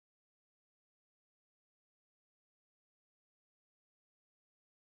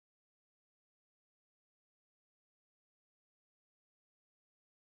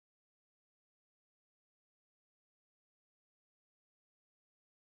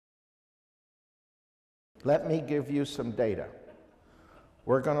Let me give you some data.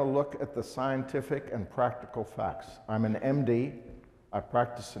 We're going to look at the scientific and practical facts. I'm an MD. I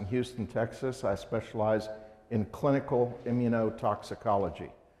practice in Houston, Texas. I specialize in clinical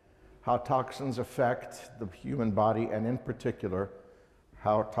immunotoxicology, how toxins affect the human body, and in particular,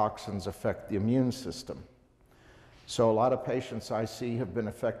 how toxins affect the immune system. So a lot of patients I see have been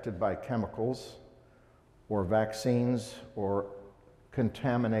affected by chemicals or vaccines or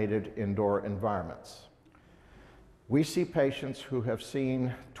contaminated indoor environments. We see patients who have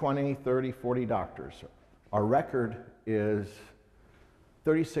seen 20, 30, 40 doctors. Our record is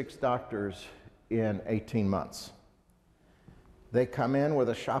 36 doctors in 18 months. They come in with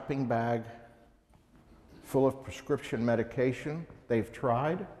a shopping bag full of prescription medication they've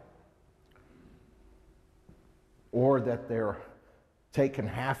tried, or that they're taking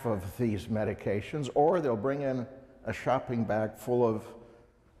half of these medications, or they'll bring in a shopping bag full of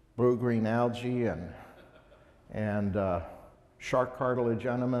blue-green algae and shark cartilage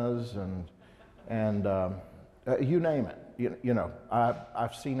enemas and you name it. You know,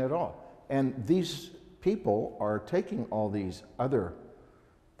 I've seen it all. And these people are taking all these other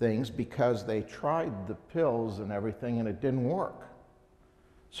things because they tried the pills and everything and it didn't work.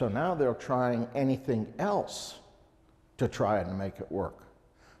 So now they're trying anything else to try and make it work.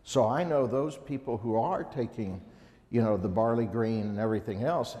 So I know those people who are taking, you know, the barley green and everything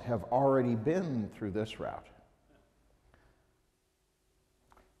else have already been through this route.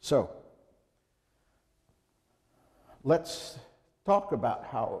 So let's talk about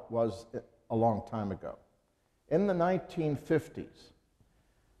how it was a long time ago. In the 1950s,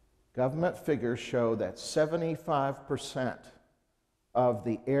 government figures show that 75% of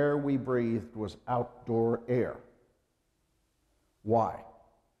the air we breathed was outdoor air. Why?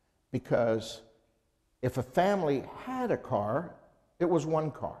 Because if a family had a car, it was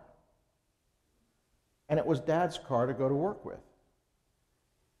one car. And it was Dad's car to go to work with.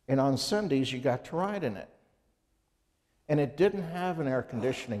 And on Sundays, you got to ride in it. And it didn't have an air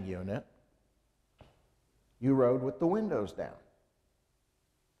conditioning unit. You rode with the windows down.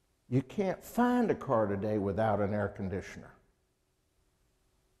 You can't find a car today without an air conditioner.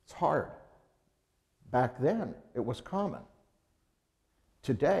 It's hard. Back then, it was common.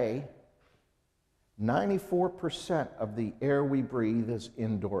 Today, 94% of the air we breathe is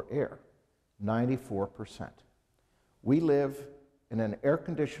indoor air. 94%. We live in an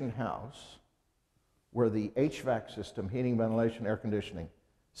air-conditioned house where the HVAC system, heating, ventilation, air conditioning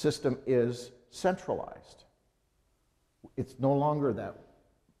system, is centralized. It's no longer that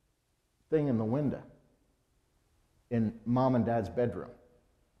thing in the window in mom and dad's bedroom.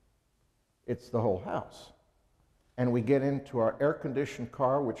 It's the whole house. And we get into our air-conditioned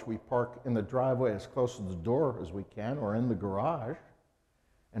car, which we park in the driveway as close to the door as we can, or in the garage,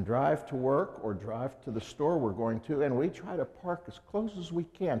 and drive to work or drive to the store we're going to, and we try to park as close as we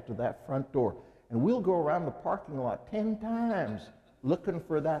can to that front door. And we'll go around the parking lot 10 times looking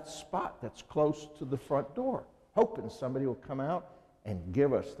for that spot that's close to the front door, hoping somebody will come out and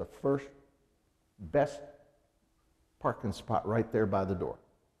give us the first best parking spot right there by the door.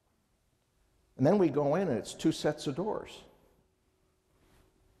 And then we go in and it's two sets of doors.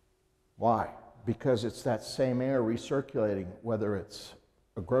 Why? Because it's that same air recirculating, whether it's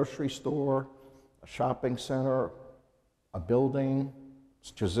a grocery store, a shopping center, a building.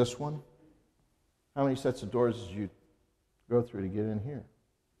 It's just this one. How many sets of doors did you go through to get in here?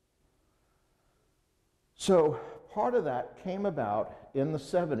 So part of that came about in the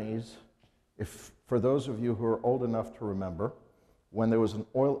 70s, for those of you who are old enough to remember, when there was an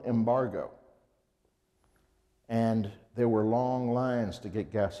oil embargo. And there were long lines to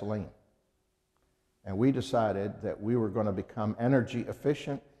get gasoline. And we decided that we were going to become energy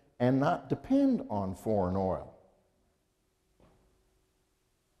efficient and not depend on foreign oil.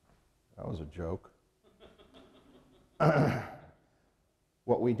 That was a joke.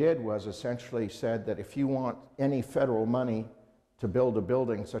 What we did was essentially said that if you want any federal money to build a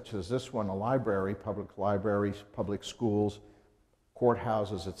building such as this one, a library, public libraries, public schools,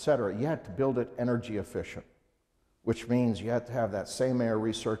 courthouses, etc., you had to build it energy efficient, which means you had to have that same air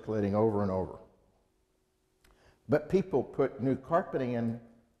recirculating over and over. But people put new carpeting in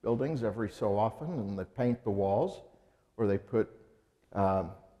buildings every so often, and they paint the walls, or they put, I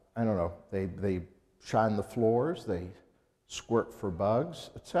don't know, they shine the floors, they squirt for bugs,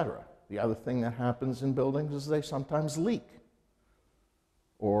 etc. The other thing that happens in buildings is they sometimes leak,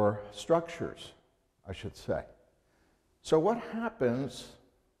 or structures, I should say. So what happens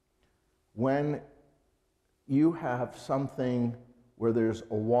when you have something where there's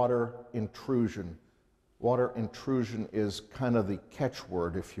a water intrusion? Water intrusion is kind of the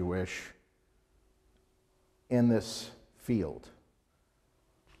catchword, if you wish. in this field.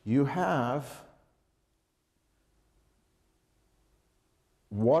 You have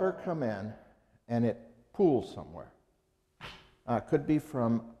water come in and it pools somewhere. It could be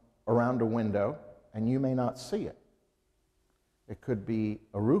from around a window and you may not see it. It could be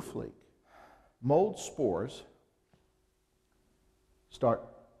a roof leak. Mold spores start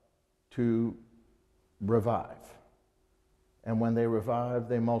to revive. And when they revive,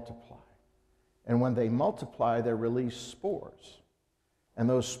 they multiply. And when they multiply, they release spores. And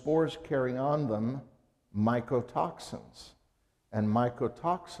those spores carry on them mycotoxins. And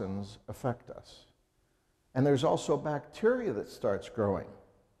mycotoxins affect us. And there's also bacteria that starts growing.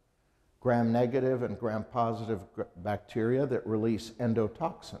 Gram-negative and gram-positive bacteria that release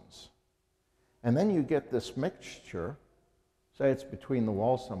endotoxins. And then you get this mixture, say it's between the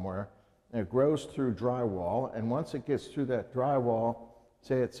walls somewhere, and it grows through drywall, and once it gets through that drywall,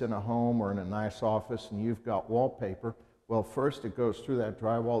 say it's in a home or in a nice office and you've got wallpaper, well, first it goes through that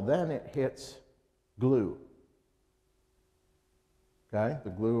drywall, then it hits glue. Okay, the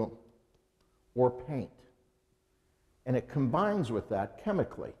glue or paint. And it combines with that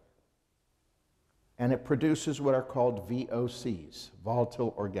chemically. And it produces what are called VOCs,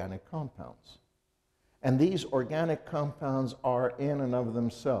 volatile organic compounds. And these organic compounds are in and of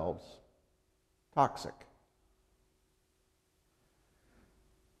themselves toxic.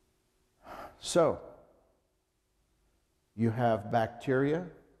 So, you have bacteria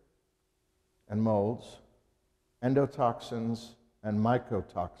and molds, endotoxins and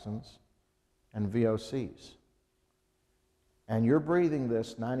mycotoxins, and VOCs. And you're breathing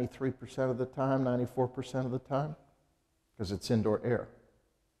this 93% of the time, 94% of the time, because it's indoor air.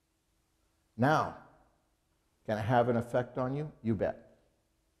 Now, can it have an effect on you? You bet.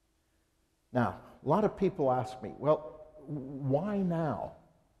 Now, a lot of people ask me, well, why now?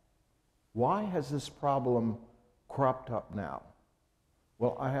 Why has this problem cropped up now?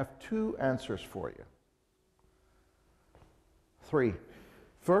 Well, I have two answers for you. Three.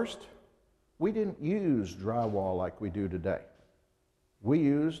 First, we didn't use drywall like we do today. We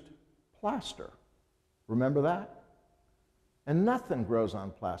used plaster. Remember that? And nothing grows on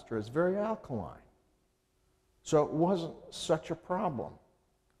plaster. It's very alkaline. So it wasn't such a problem.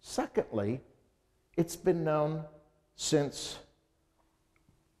 Secondly, it's been known since,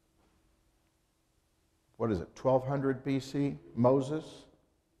 1200 BC? Moses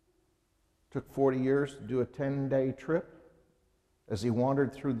took 40 years to do a 10-day trip as he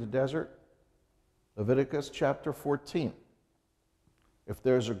wandered through the desert. Leviticus chapter 14. If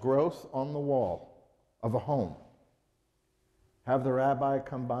there's a growth on the wall of a home, have the rabbi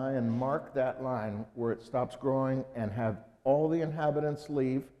come by and mark that line where it stops growing and have all the inhabitants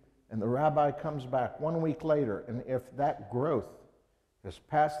leave, and the rabbi comes back 1 week later, and if that growth has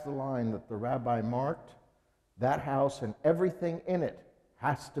passed the line that the rabbi marked, that house and everything in it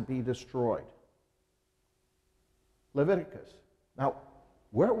has to be destroyed. Leviticus. Now,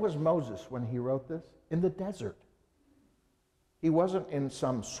 where was Moses when he wrote this? In the desert. He wasn't in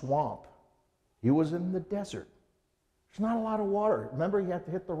some swamp. He was in the desert. There's not a lot of water. Remember, you had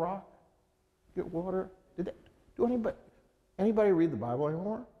to hit the rock, get water. Do anybody read the Bible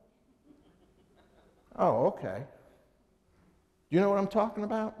anymore? Oh, okay. Do you know what I'm talking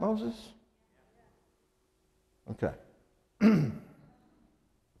about, Moses? Okay. I don't remember.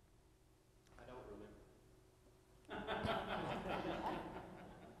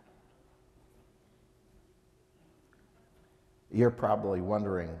 You're probably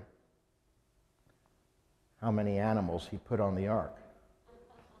wondering how many animals he put on the ark.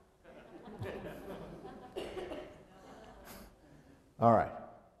 All right.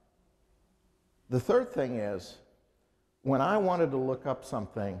 The third thing is, when I wanted to look up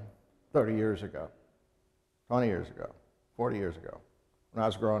something 30 years ago, 20 years ago, 40 years ago, when I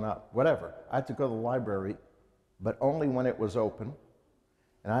was growing up, whatever, I had to go to the library, but only when it was open.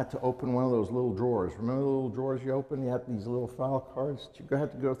 And I had to open one of those little drawers. Remember the little drawers you open? You had these little file cards that you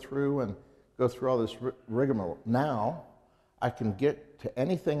had to go through and go through all this rigmarole. Now, I can get to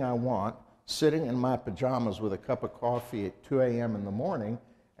anything I want sitting in my pajamas with a cup of coffee at 2 a.m. in the morning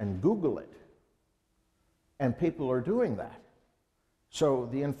and Google it. And people are doing that. So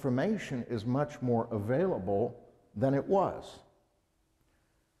the information is much more available than it was.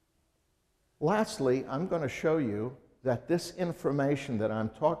 Lastly, I'm going to show you that this information that I'm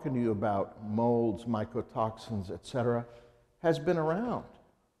talking to you about, molds, mycotoxins, etc., has been around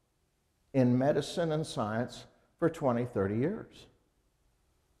in medicine and science for 20, 30 years.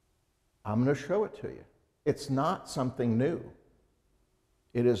 I'm going to show it to you. It's not something new.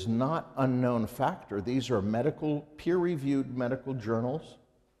 It is not unknown factor. These are medical, peer-reviewed medical journals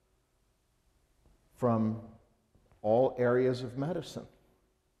from all areas of medicine.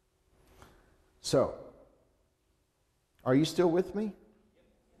 So, are you still with me?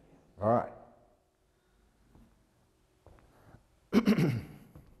 All right.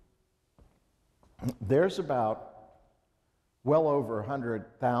 There's about well over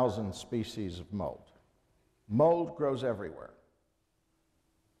 100,000 species of mold. Mold grows everywhere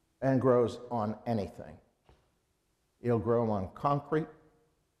and grows on anything. It'll grow on concrete.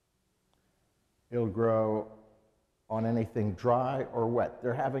 It'll grow on anything dry or wet.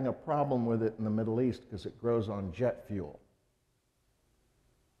 They're having a problem with it in the Middle East because it grows on jet fuel.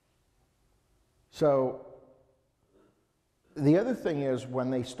 So the other thing is,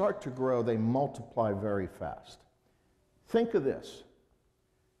 when they start to grow, they multiply very fast. Think of this.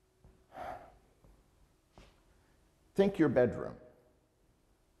 Think your bedroom.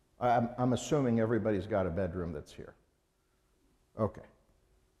 I'm assuming everybody's got a bedroom that's here. Okay.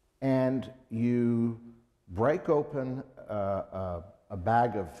 And you break open a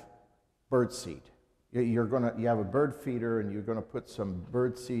bag of birdseed. You have a bird feeder, and you're going to put some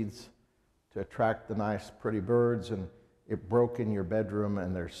bird seeds to attract the nice, pretty birds, and it broke in your bedroom,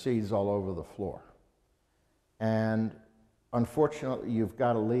 and there's seeds all over the floor. And unfortunately, you've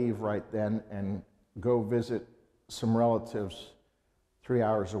got to leave right then and go visit some relatives 3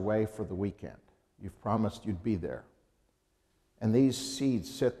 hours away for the weekend. You've promised you'd be there. And these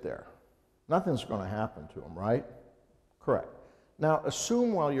seeds sit there. Nothing's going to happen to them, right? Correct. Now,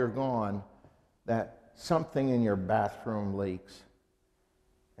 assume while you're gone that something in your bathroom leaks,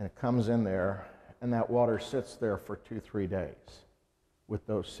 and it comes in there, and that water sits there for 2-3 days with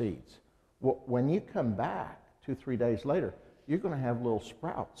those seeds. Well, when you come back 2-3 days later, you're going to have little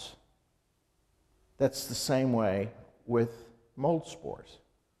sprouts. That's the same way with mold spores.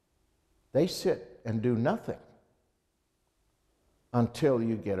 They sit and do nothing until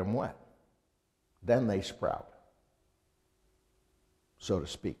you get them wet. Then they sprout, so to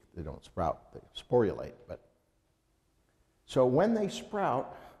speak. They don't sprout, they sporulate. But so when they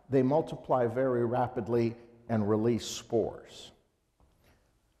sprout, they multiply very rapidly and release spores.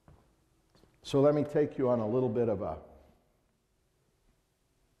 So let me take you on a little bit of a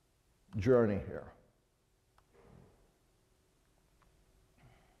journey here.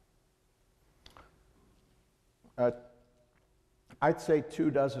 I'd say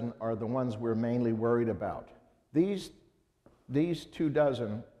 24 are the ones we're mainly worried about. These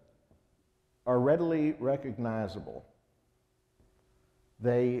 24 are readily recognizable.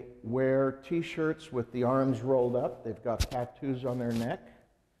 They wear T-shirts with the arms rolled up. They've got tattoos on their neck.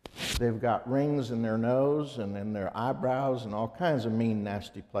 They've got rings in their nose and in their eyebrows and all kinds of mean,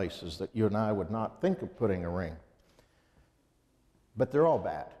 nasty places that you and I would not think of putting a ring. But they're all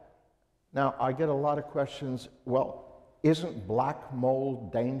bad. Now, I get a lot of questions, well, isn't black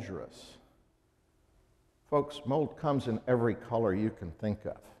mold dangerous? Folks, mold comes in every color you can think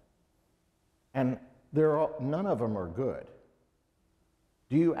of. And none of them are good.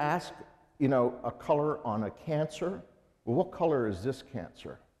 Do you ask, a color on a cancer? Well, what color is this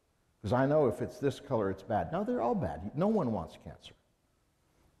cancer? Because I know if it's this color, it's bad. No, they're all bad. No one wants cancer.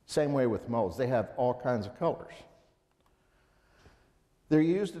 Same way with molds. They have all kinds of colors. They're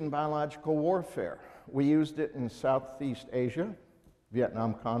used in biological warfare. We used it in Southeast Asia,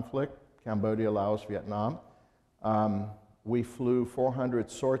 Vietnam conflict, Cambodia, Laos, Vietnam. We flew 400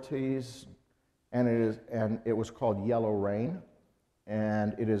 sorties, and it was called yellow rain.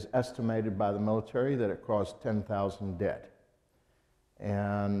 And it is estimated by the military that it caused 10,000 dead.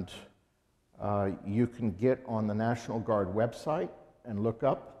 And you can get on the National Guard website and look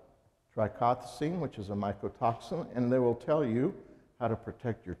up trichothecene, which is a mycotoxin, and they will tell you how to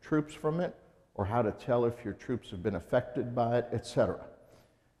protect your troops from it, or how to tell if your troops have been affected by it, etc.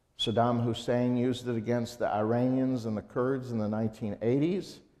 Saddam Hussein used it against the Iranians and the Kurds in the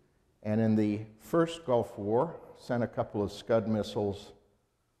 1980s, and in the first Gulf War, sent a couple of Scud missiles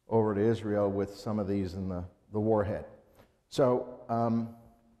over to Israel with some of these in the warhead. So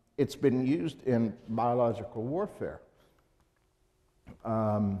it's been used in biological warfare.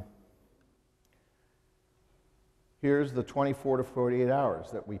 Here's the 24 to 48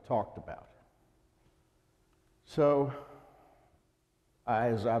 hours that we talked about. So,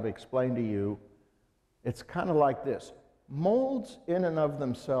 as I've explained to you, it's kind of like this. Molds in and of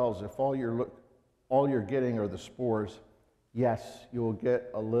themselves, if all you're getting are the spores, yes, you'll get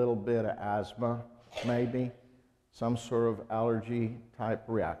a little bit of asthma, maybe, some sort of allergy type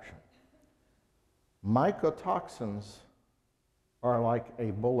reaction. Mycotoxins are like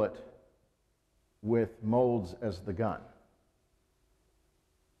a bullet with molds as the gun.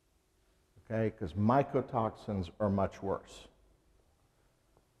 Okay, because mycotoxins are much worse.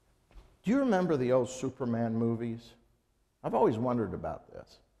 Do you remember the old Superman movies? I've always wondered about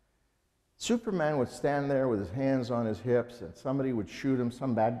this. Superman would stand there with his hands on his hips, and somebody would shoot him,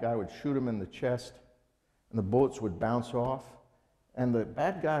 some bad guy would shoot him in the chest, and the bullets would bounce off, and the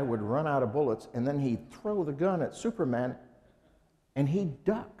bad guy would run out of bullets, and then he'd throw the gun at Superman, and he'd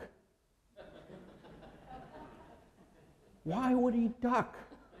duck. Why would he duck?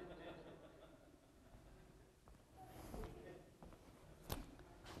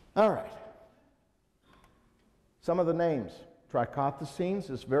 All right. Some of the names. Trichothecenes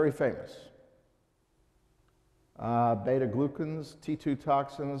is very famous. Beta-glucans, T2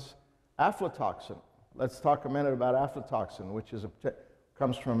 toxins, aflatoxin. Let's talk a minute about aflatoxin, which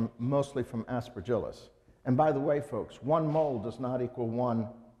comes mostly from aspergillus. And by the way, folks, one mold does not equal one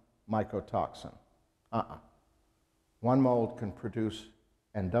mycotoxin. One mold can produce,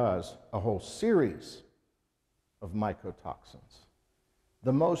 and does, a whole series of mycotoxins.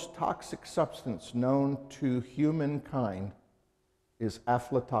 The most toxic substance known to humankind is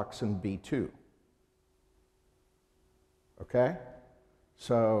aflatoxin B2. Okay?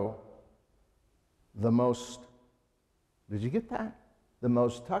 So, did you get that? The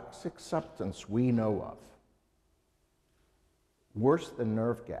most toxic substance we know of, worse than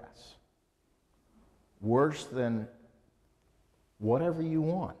nerve gas, worse than whatever you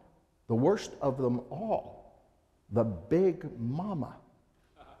want, the worst of them all, the big mama,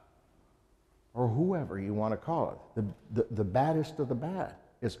 or whoever you want to call it, the baddest of the bad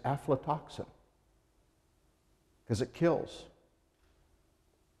is aflatoxin, because it kills.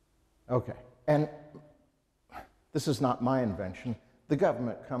 Okay, and this is not my invention. The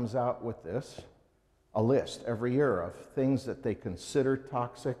government comes out with a list every year of things that they consider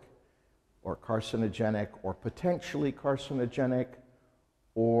toxic or carcinogenic or potentially carcinogenic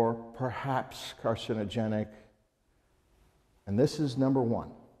or perhaps carcinogenic. And this is number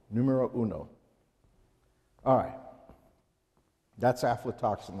one, numero uno. All right, that's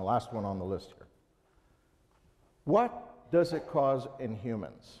aflatoxin, the last one on the list here. What does it cause in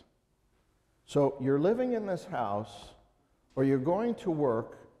humans? So you're living in this house, or you're going to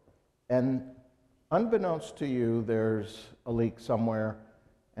work, and unbeknownst to you, there's a leak somewhere,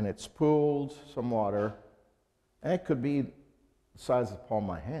 and it's pooled some water, and it could be the size of the palm of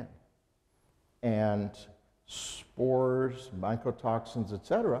my hand, and spores, mycotoxins,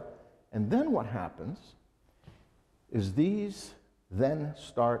 etc. And then what happens is these then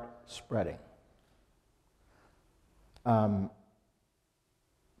start spreading.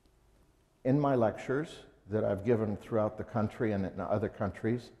 In my lectures that I've given throughout the country and in other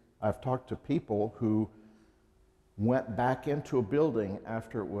countries, I've talked to people who went back into a building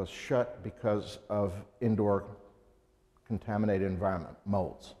after it was shut because of indoor contaminated environment,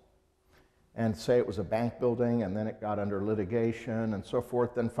 molds. And say it was a bank building, and then it got under litigation and so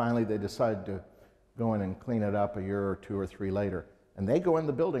forth. Then finally they decided to go in and clean it up a year or two or three later. And they go in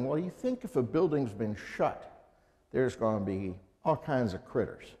the building. Well, you think if a building's been shut, there's going to be all kinds of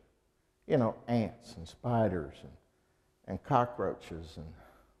critters. You know, ants and spiders and cockroaches and,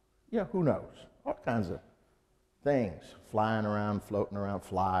 yeah, who knows? All kinds of things flying around, floating around,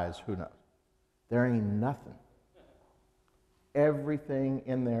 flies, who knows? There ain't nothing. Everything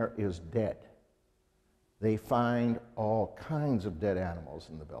in there is dead. They find all kinds of dead animals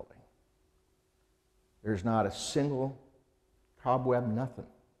in the building. There's not a single cobweb, nothing.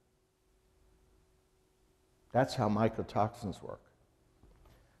 That's how mycotoxins work.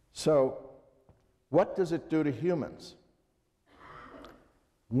 So, what does it do to humans?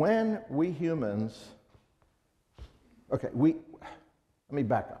 When we humans, let me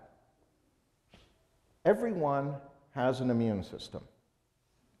back up. Everyone has an immune system.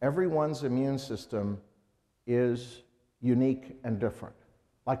 Everyone's immune system is unique and different,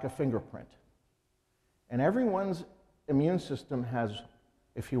 like a fingerprint. And everyone's immune system has,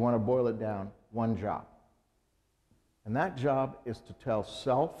 if you want to boil it down, one job. And that job is to tell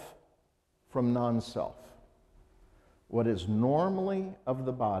self from non-self, what is normally of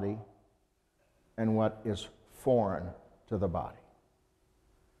the body and what is foreign to the body.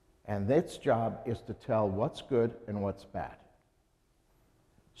 And its job is to tell what's good and what's bad.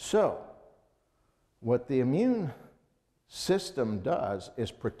 So, what the immune system does is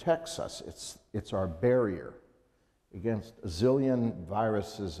protects us. It's our barrier against a zillion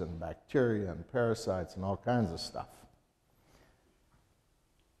viruses and bacteria and parasites and all kinds of stuff.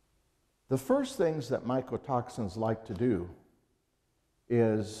 The first things that mycotoxins like to do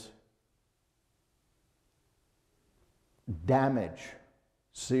is damage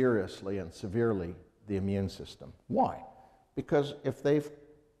seriously and severely the immune system. Why? Because if they've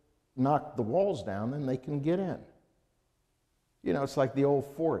knocked the walls down, then they can get in. You know, it's like the old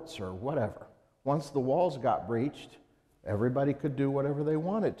forts or whatever. Once the walls got breached, everybody could do whatever they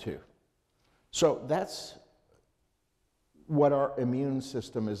wanted to. So that's what our immune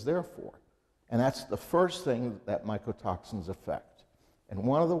system is there for. And that's the first thing that mycotoxins affect. And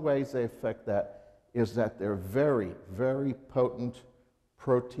one of the ways they affect that is that they're very, very potent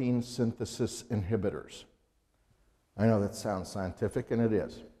protein synthesis inhibitors. I know that sounds scientific, and it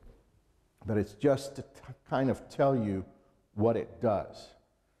is. But it's just to kind of tell you what it does.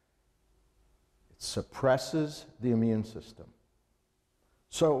 It suppresses the immune system.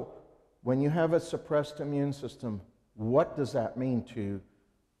 So when you have a suppressed immune system, what does that mean to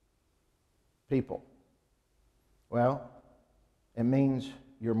people? Well, it means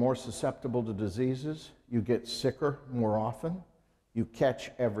you're more susceptible to diseases, you get sicker more often, you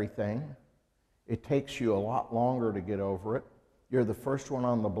catch everything, it takes you a lot longer to get over it. You're the first one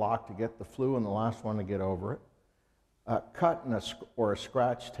on the block to get the flu and the last one to get over it. A cut or a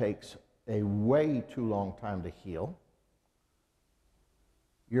scratch takes a way too long time to heal.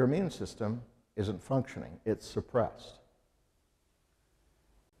 Your immune system isn't functioning, it's suppressed.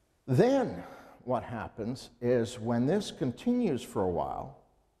 Then what happens is when this continues for a while,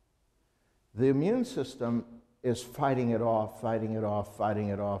 the immune system is fighting it off, fighting it off, fighting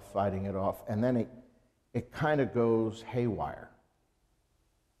it off, fighting it off, and then it kind of goes haywire.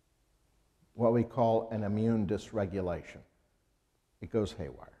 What we call an immune dysregulation. It goes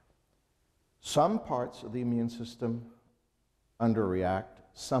haywire. Some parts of the immune system underreact,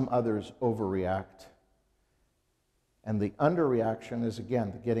 some others overreact. And the underreaction is,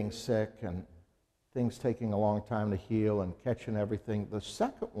 again, the getting sick and things taking a long time to heal and catching everything. The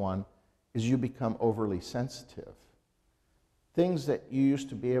second one is you become overly sensitive. Things that you used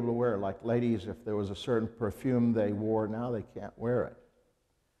to be able to wear, like ladies, if there was a certain perfume they wore, now they can't wear it.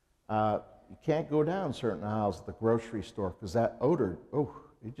 You can't go down certain aisles at the grocery store because that odor,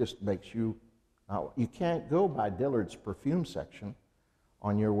 it just makes you, you can't go by Dillard's perfume section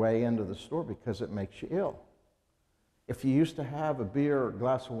on your way into the store because it makes you ill. If you used to have a beer or a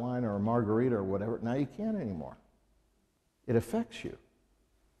glass of wine or a margarita or whatever, now you can't anymore. It affects you.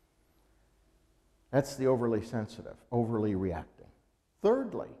 That's the overly sensitive, overly reacting.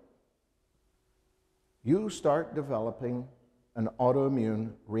 Thirdly, you start developing an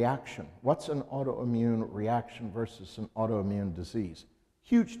autoimmune reaction. What's an autoimmune reaction versus an autoimmune disease?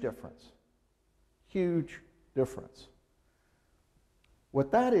 Huge difference. Huge difference.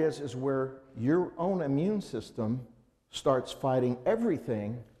 What that is where your own immune system starts fighting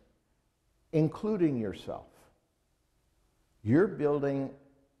everything, including yourself. You're building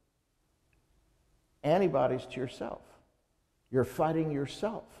antibodies to yourself. You're fighting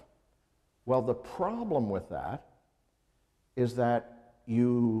yourself. Well, the problem with that is that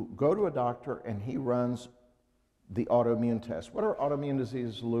you go to a doctor and he runs the autoimmune test. What are autoimmune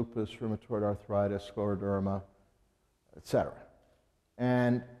diseases? Lupus, rheumatoid arthritis, scleroderma, etc.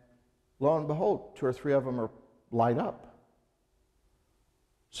 And lo and behold, 2 or 3 of them are light up.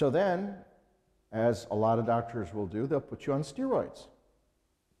 So then, as a lot of doctors will do, they'll put you on steroids.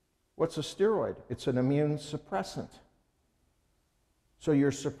 What's a steroid? It's an immune suppressant. So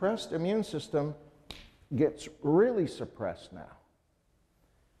your suppressed immune system gets really suppressed now.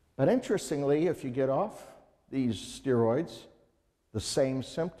 But interestingly, if you get off these steroids, the same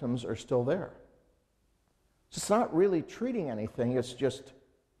symptoms are still there. So it's not really treating anything, it's just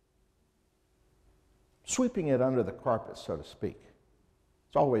sweeping it under the carpet, so to speak.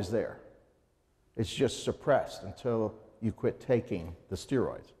 It's always there. It's just suppressed until you quit taking the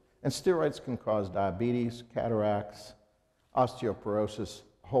steroids. And steroids can cause diabetes, cataracts, osteoporosis,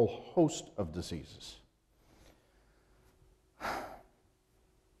 a whole host of diseases.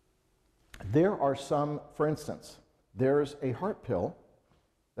 There are some, for instance, there's a heart pill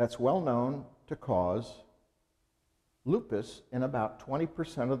that's well known to cause lupus in about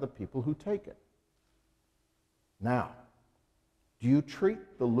 20% of the people who take it. Now, do you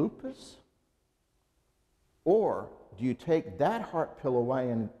treat the lupus, or do you take that heart pill away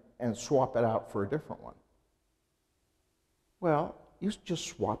and swap it out for a different one? Well, you just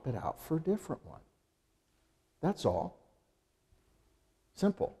swap it out for a different one. That's all.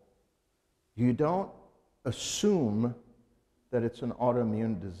 Simple. You don't assume that it's an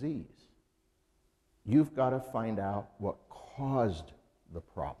autoimmune disease. You've got to find out what caused the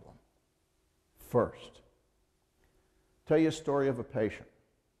problem first. Tell you a story of a patient.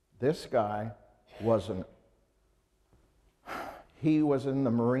 This guy he was in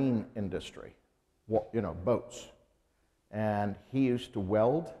the marine industry, boats. And he used to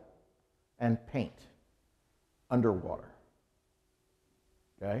weld and paint underwater.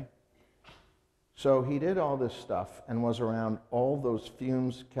 Okay? So he did all this stuff and was around all those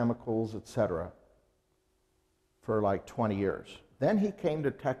fumes, chemicals, etc. for like 20 years. Then he came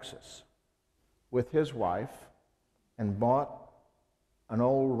to Texas with his wife and bought an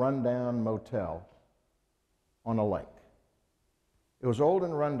old rundown motel on a lake. It was old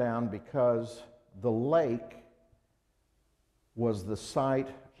and rundown because the lake was the site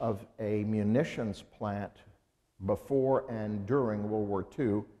of a munitions plant before and during World War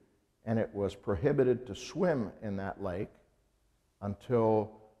II, and it was prohibited to swim in that lake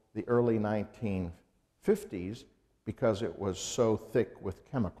until the early 1950s because it was so thick with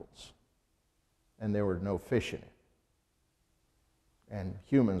chemicals, and there were no fish in it. And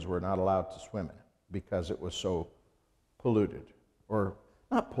humans were not allowed to swim in it because it was so polluted. Or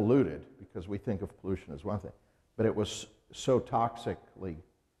not polluted, because we think of pollution as one thing, but it was so toxically,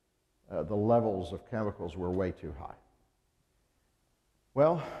 the levels of chemicals were way too high.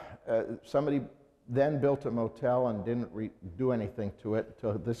 Well, somebody then built a motel and didn't do anything to it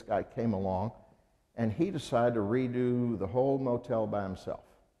until this guy came along, and he decided to redo the whole motel by himself.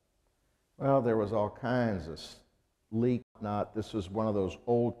 Well, there was all kinds of leak. This was one of those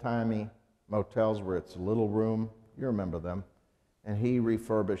old-timey motels where it's a little room. You remember them. And he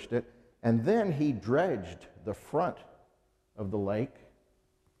refurbished it. And then he dredged the front of the lake.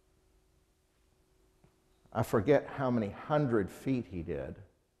 I forget how many 100 feet he did,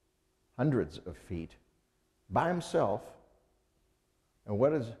 hundreds of feet, by himself. And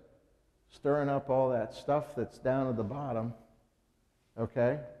what is stirring up all that stuff that's down at the bottom?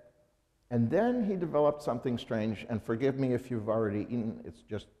 Okay? And then he developed something strange, and forgive me if you've already eaten, it's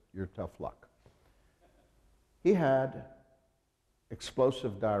just your tough luck. He had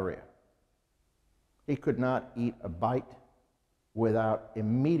explosive diarrhea. He could not eat a bite without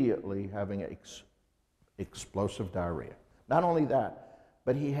immediately having explosive diarrhea. Not only that,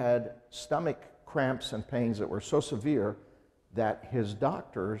 but he had stomach cramps and pains that were so severe that his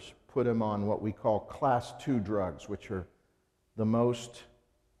doctors put him on what we call class 2 drugs, which are the most,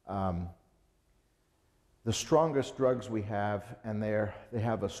 the strongest drugs we have, and they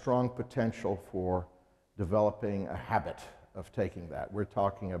have a strong potential for developing a habit of taking that. We're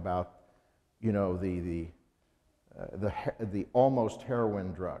talking about, you know, the almost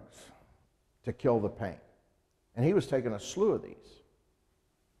heroin drugs to kill the pain. And he was taking a slew of these.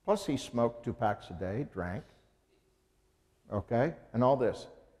 Plus he smoked 2 packs a day, drank, okay, and all this.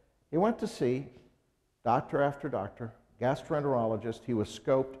 He went to see doctor after doctor, gastroenterologist. He was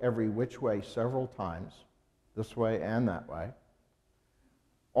scoped every which way several times, this way and that way,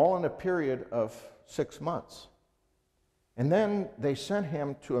 all in a period of 6 months. And then they sent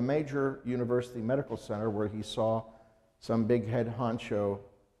him to a major university medical center where he saw some big head honcho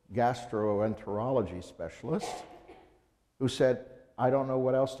gastroenterology specialist who said, I don't know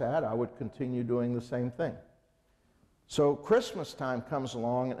what else to add. I would continue doing the same thing. So Christmas time comes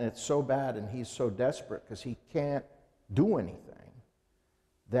along, and it's so bad, and he's so desperate because he can't do anything,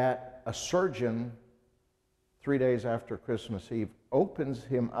 that a surgeon, 3 days after Christmas Eve, opens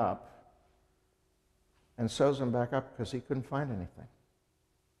him up and sews him back up because he couldn't find anything.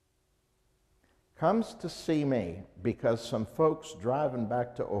 Comes to see me because some folks driving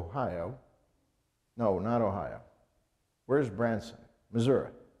back to Ohio, no, not Ohio. Where's Branson?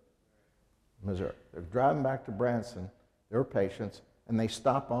 Missouri. Missouri. They're driving back to Branson. They're patients, and they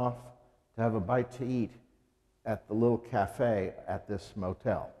stop off to have a bite to eat at the little cafe at this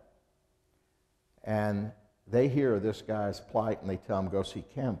motel. And they hear this guy's plight, and they tell him, go see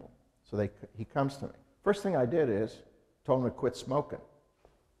Campbell. So he comes to me. First thing I did is told him to quit smoking.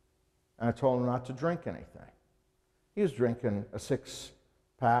 And I told him not to drink anything. He was drinking a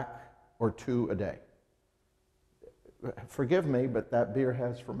 6-pack or 2 a day. Forgive me, but that beer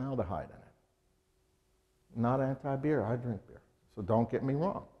has formaldehyde in it. Not anti-beer, I drink beer. So don't get me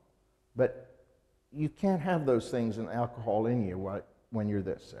wrong. But you can't have those things and alcohol in you when you're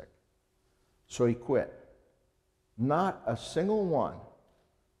this sick. So he quit. Not a single one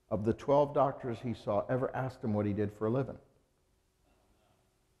of the 12 doctors he saw ever asked him what he did for a living.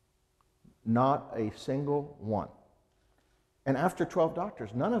 Not a single one. And after 12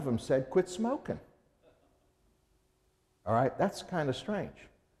 doctors, none of them said, quit smoking. All right, that's kind of strange.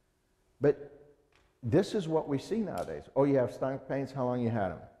 But this is what we see nowadays. Oh, you have stomach pains? How long you had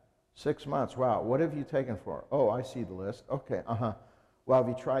them? 6 months. Wow, what have you taken for? Oh, I see the list. Okay, Well, have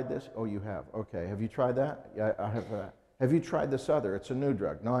you tried this? Oh, you have. Okay, have you tried that? Yeah, I have that. Have you tried this other? It's a new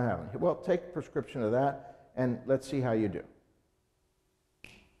drug. No, I haven't. Well, take a prescription of that, and let's see how you do.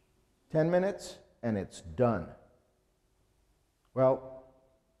 10 minutes, and it's done. Well,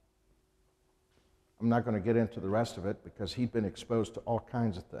 I'm not going to get into the rest of it because he'd been exposed to all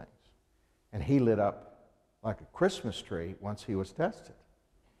kinds of things. And he lit up like a Christmas tree once he was tested.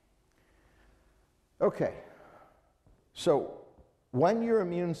 Okay, so when your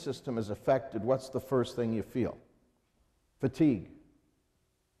immune system is affected, what's the first thing you feel? Fatigue.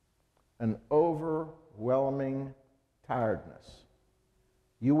 An overwhelming tiredness.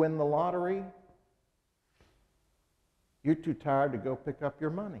 You win the lottery, you're too tired to go pick up your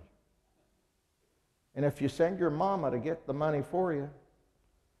money. And if you send your mama to get the money for you,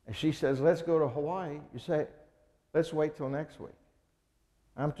 and she says, let's go to Hawaii, you say, let's wait till next week.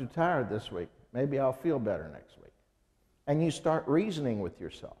 I'm too tired this week. Maybe I'll feel better next week. And you start reasoning with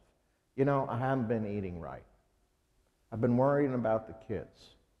yourself. You know, I haven't been eating right. I've been worrying about the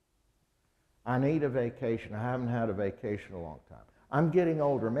kids. I need a vacation. I haven't had a vacation in a long time. I'm getting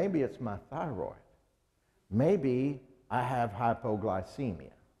older. Maybe it's my thyroid. Maybe I have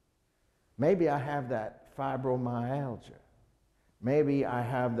hypoglycemia. Maybe I have that fibromyalgia. Maybe I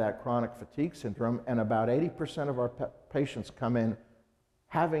have that chronic fatigue syndrome, and about 80% of our patients come in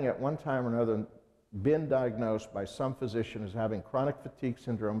having at one time or another been diagnosed by some physician as having chronic fatigue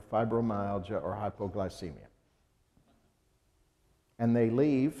syndrome, fibromyalgia, or hypoglycemia. And they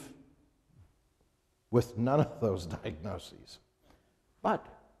leave with none of those diagnoses. But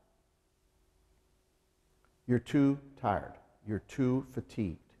you're too tired. You're too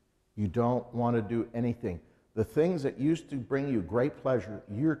fatigued. You don't want to do anything. The things that used to bring you great pleasure,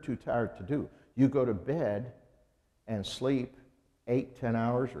 you're too tired to do. You go to bed and sleep 8, 10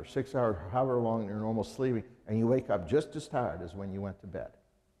 hours or 6 hours, however long you're normal sleeping, and you wake up just as tired as when you went to bed.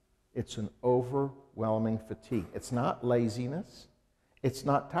 It's an overwhelming fatigue. It's not laziness. It's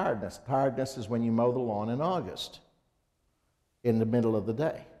not tiredness. Tiredness is when you mow the lawn in August in the middle of the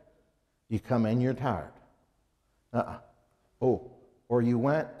day. You come in, you're tired. Oh, or you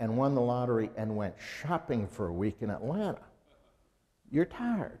went and won the lottery and went shopping for a week in Atlanta. You're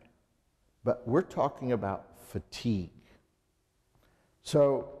tired. But we're talking about fatigue.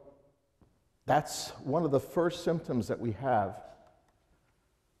 So that's one of the first symptoms that we have.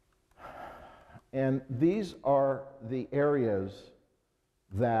 And these are the areas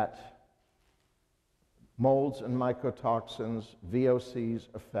that molds and mycotoxins, VOCs,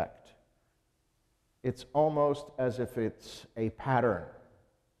 affect. It's almost as if it's a pattern,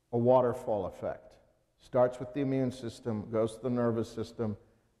 a waterfall effect. Starts with the immune system, goes to the nervous system,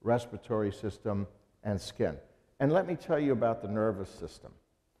 respiratory system, and skin. And let me tell you about the nervous system.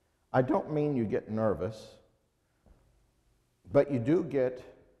 I don't mean you get nervous, but you do get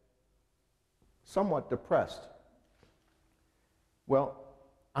somewhat depressed. Well,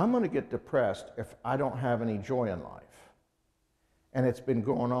 I'm going to get depressed if I don't have any joy in life. And it's been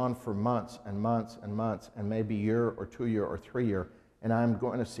going on for months and months and months, and maybe a year or 2 year or 3 year, and I'm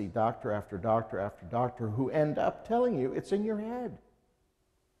going to see doctor after doctor after doctor who end up telling you it's in your head.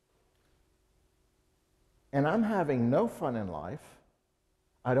 And I'm having no fun in life.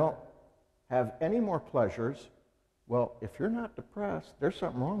 I don't have any more pleasures. Well, if you're not depressed, there's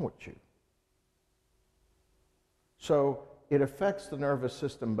something wrong with you. So it affects the nervous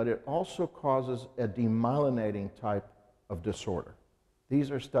system, but it also causes a demyelinating type of disorder.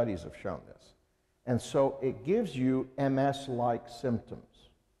 These are studies have shown this. And so it gives you MS-like symptoms.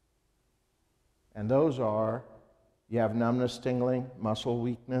 And those are, you have numbness, tingling, muscle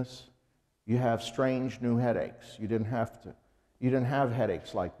weakness. You have strange new headaches. You didn't have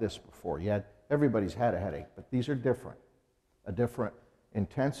headaches like this before. Everybody's had a headache, but these are different. A different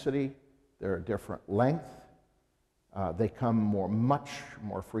intensity, they're a different length. They come much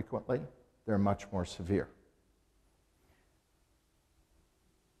more frequently. They're much more severe.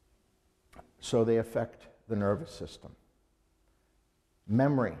 So they affect the nervous system.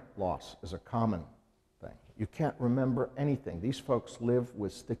 Memory loss is a common thing. You can't remember anything. These folks live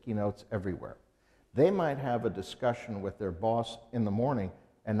with sticky notes everywhere. They might have a discussion with their boss in the morning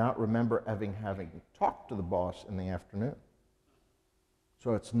and not remember having talked to the boss in the afternoon.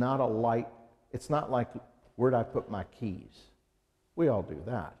 So it's not like, where'd I put my keys? We all do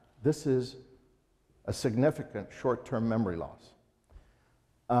that. This is a significant short-term memory loss.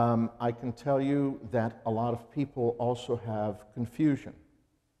 I can tell you that a lot of people also have confusion.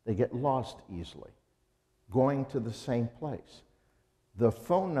 They get lost easily, going to the same place. The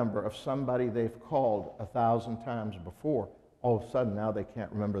phone number of somebody they've called 1,000 times before, all of a sudden now they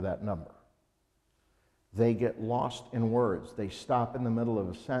can't remember that number. They get lost in words. They stop in the middle of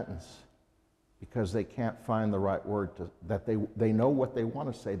a sentence because they can't find the right word they know what they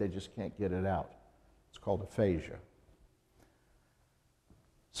want to say, they just can't get it out. It's called aphasia.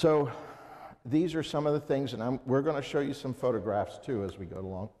 So these are some of the things, and we're going to show you some photographs too as we go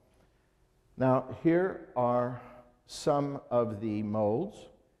along. Now here are some of the molds,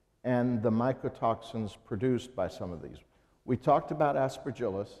 and the mycotoxins produced by some of these. We talked about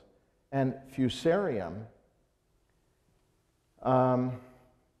aspergillus and fusarium.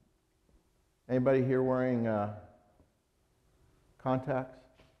 Anybody here wearing contacts?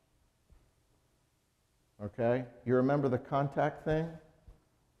 Okay, you remember the contact thing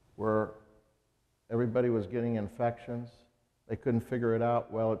where everybody was getting infections? They couldn't figure it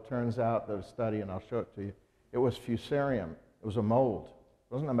out. Well, it turns out that a study, and I'll show it to you, it was fusarium. It was a mold.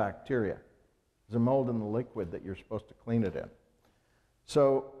 It wasn't a bacteria. It was a mold in the liquid that you're supposed to clean it in.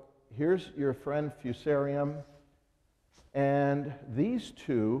 So here's your friend fusarium, and these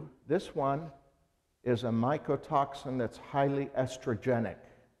two, this one is a mycotoxin that's highly estrogenic.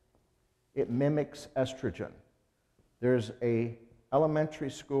 It mimics estrogen. There's a elementary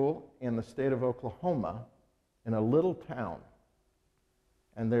school in the state of Oklahoma in a little town,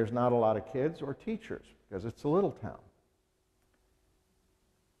 and there's not a lot of kids or teachers because it's a little town.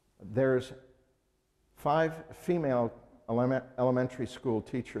 There's 5 female elementary school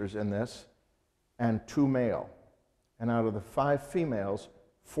teachers in this and 2 male. And out of the 5 females,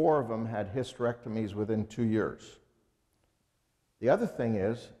 4 of them had hysterectomies within 2 years. The other thing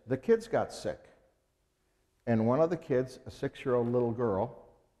is, the kids got sick. And one of the kids, a 6-year-old little girl,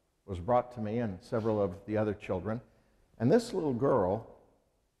 was brought to me and several of the other children. And this little girl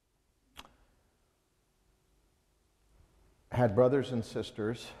had brothers and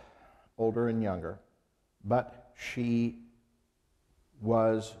sisters, older and younger, but she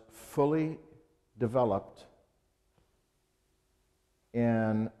was fully developed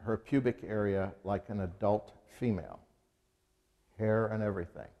in her pubic area like an adult female. Hair and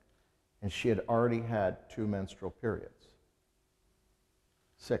everything. And she had already had 2 menstrual periods.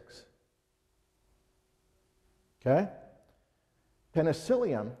 6. Okay?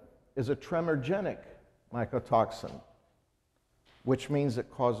 Penicillium is a tremorgenic mycotoxin, which means it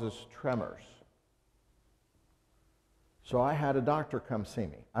causes tremors. So I had a doctor come see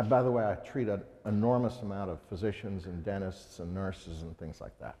me. By the way, I treat an enormous amount of physicians and dentists and nurses and things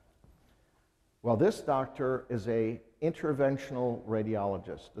like that. Well, this doctor is a interventional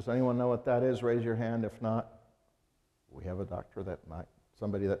radiologist. Does anyone know what that is? Raise your hand. If not, we have a doctor that might,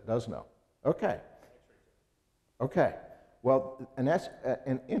 somebody that does know. Okay. Okay. Well, an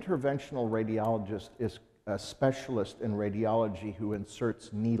interventional radiologist is a specialist in radiology who inserts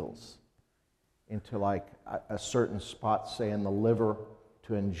needles into like a certain spot, say in the liver,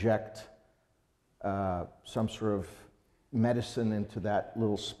 to inject some sort of medicine into that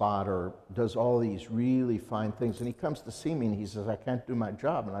little spot, or does all these really fine things. And he comes to see me and he says, I can't do my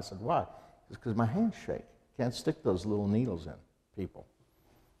job. And I said, why? He says, because my hands shake. Can't stick those little needles in people.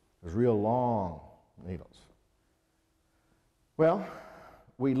 Those real long needles. Well,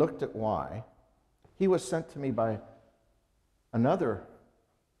 we looked at why. He was sent to me by another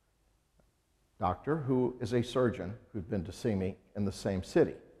doctor who is a surgeon who'd been to see me in the same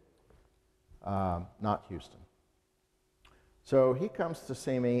city, not Houston. So he comes to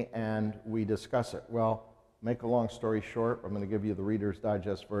see me and we discuss it. Well, make a long story short, I'm going to give you the Reader's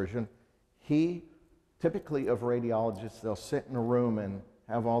Digest version. Typically of radiologists, they'll sit in a room and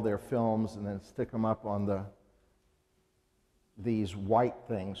have all their films and then stick them up on these white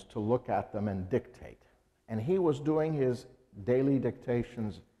things to look at them and dictate. And he was doing his daily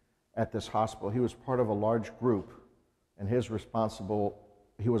dictations at this hospital. He was part of a large group, and he was responsible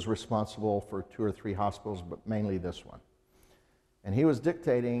for 2 or 3 hospitals, but mainly this one. And he was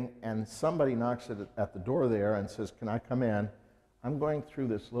dictating, and somebody knocks at the door there and says, can I come in? I'm going through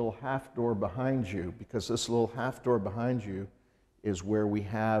this little half door behind you, because this little half door behind you is where we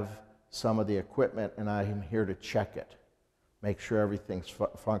have some of the equipment, and I am here to check it, make sure everything's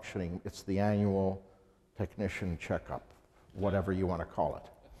functioning. It's the annual technician checkup, whatever you want to call it.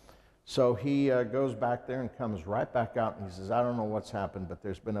 So he goes back there and comes right back out, and he says, I don't know what's happened, but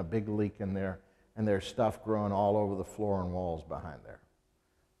there's been a big leak in there, and there's stuff growing all over the floor and walls behind there.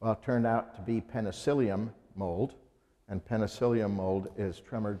 Well, it turned out to be penicillium mold, and penicillium mold is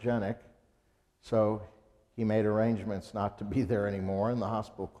tremorgenic, so he made arrangements not to be there anymore, and the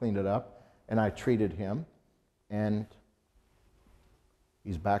hospital cleaned it up, and I treated him, and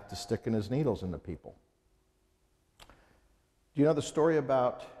he's back to sticking his needles into people. Do you know the story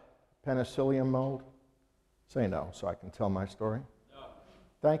about penicillium mold? Say no, so I can tell my story. No.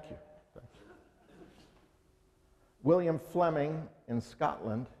 Thank you. William Fleming in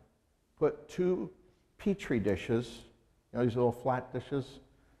Scotland put 2 petri dishes, you know these little flat dishes,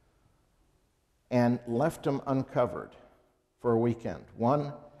 and left them uncovered for a weekend.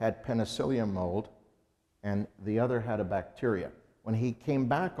 One had penicillium mold and the other had a bacteria. When he came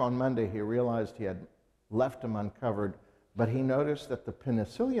back on Monday, he realized he had left them uncovered but he noticed that the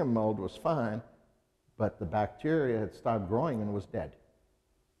penicillium mold was fine, but the bacteria had stopped growing and was dead.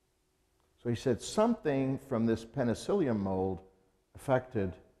 So he said something from this penicillium mold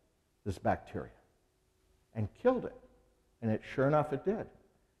affected this bacteria and killed it. And sure enough, it did.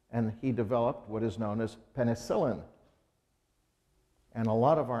 And he developed what is known as penicillin. And a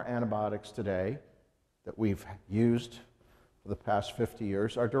lot of our antibiotics today that we've used for the past 50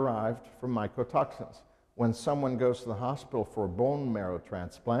 years are derived from mycotoxins. When someone goes to the hospital for a bone marrow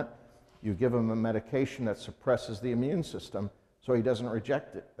transplant, you give him a medication that suppresses the immune system so he doesn't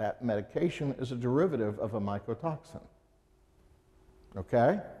reject it. That medication is a derivative of a mycotoxin.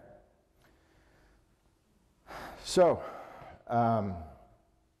 Okay? So, have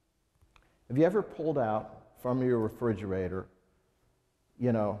you ever pulled out from your refrigerator,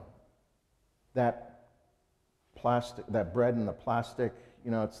 you know, that plastic, that bread in the plastic, you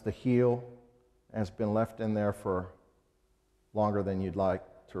know, it's the heel, and it's been left in there for longer than you'd like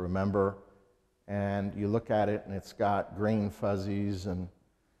to remember, and you look at it and it's got green fuzzies and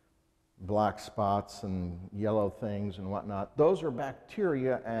black spots and yellow things and whatnot. Those are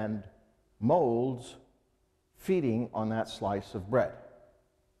bacteria and molds feeding on that slice of bread.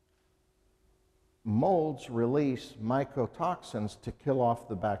 Molds release mycotoxins to kill off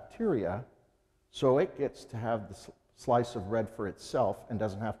the bacteria, so it gets to have the slice of bread for itself and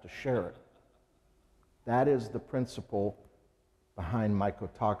doesn't have to share it. That is the principle behind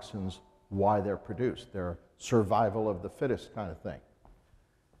mycotoxins, why they're produced. They're survival of the fittest kind of thing.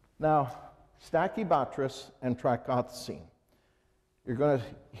 Now, Stachybotrys and trichothecene. You're going to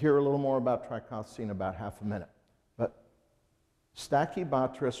hear a little more about trichothecene in about half a minute. But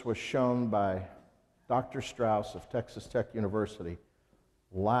Stachybotrys was shown by Dr. Strauss of Texas Tech University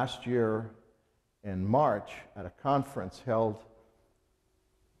last year in March at a conference held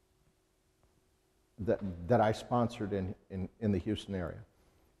that I sponsored in the Houston area.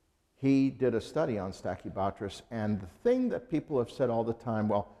 He did a study on Stachybotrys, and the thing that people have said all the time,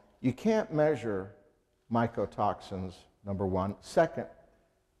 well, you can't measure mycotoxins, number one. Second,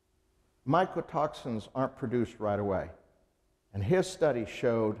 mycotoxins aren't produced right away. And his study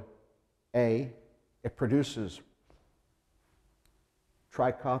showed, A, it produces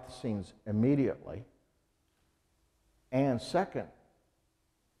trichothecenes immediately, and second,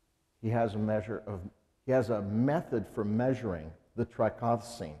 he has a method for measuring the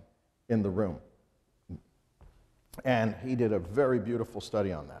trichothecene in the room. And he did a very beautiful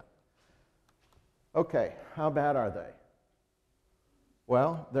study on that. Okay, how bad are they?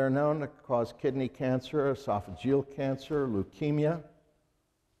 Well, they're known to cause kidney cancer, esophageal cancer, leukemia,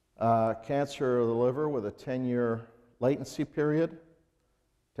 cancer of the liver with a 10-year latency period,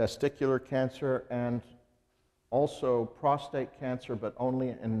 testicular cancer, and also prostate cancer, but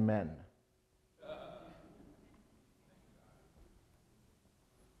only in men.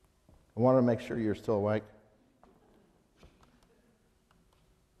 I wanted to make sure you're still awake.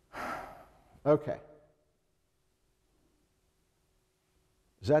 Okay.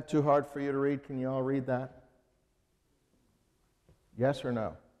 Is that too hard for you to read? Can you all read that? Yes or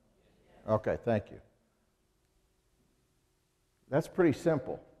no? Okay, thank you. That's pretty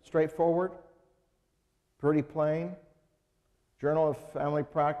simple. Straightforward, pretty plain. Journal of Family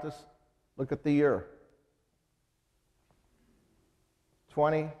Practice, look at the year.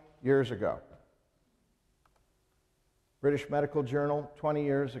 20 years ago. British Medical Journal, 20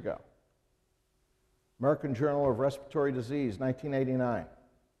 years ago. American Journal of Respiratory Disease, 1989.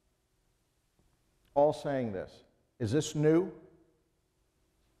 All saying this. Is this new?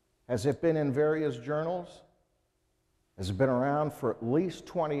 Has it been in various journals? Has it been around for at least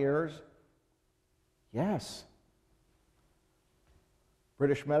 20 years? Yes.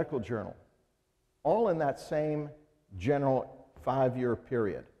 British Medical Journal. All in that same general 5-year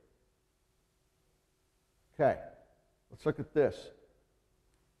period. Okay, let's look at this.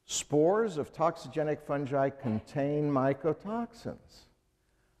 Spores of toxigenic fungi contain mycotoxins.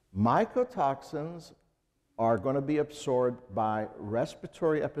 Mycotoxins are going to be absorbed by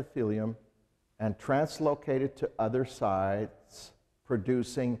respiratory epithelium and translocated to other sites,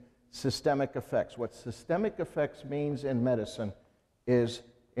 producing systemic effects. What systemic effects means in medicine is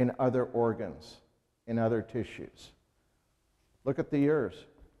in other organs, in other tissues. Look at the years.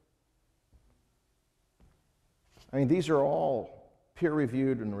 I mean, these are all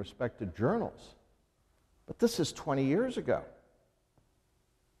peer-reviewed and respected journals, but this is 20 years ago.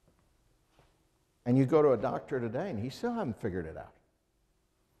 And you go to a doctor today and he still hasn't figured it out.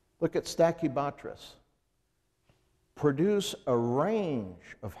 Look at Stachybotrys. Produce a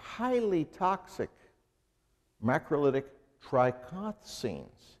range of highly toxic macrolytic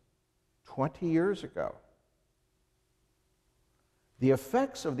trichothecenes 20 years ago. The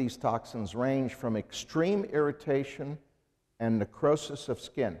effects of these toxins range from extreme irritation and necrosis of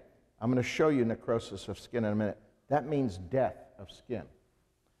skin. I'm going to show you necrosis of skin in a minute. That means death of skin.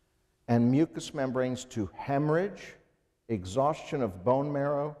 And mucous membranes to hemorrhage, exhaustion of bone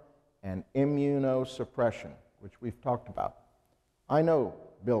marrow, and immunosuppression, which we've talked about. I know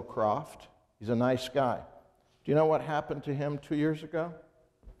Bill Croft. He's a nice guy. Do you know what happened to him 2 years ago?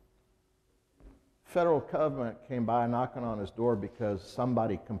 Federal government came by knocking on his door because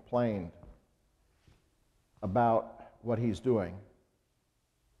somebody complained about what he's doing.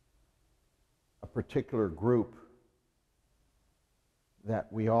 A particular group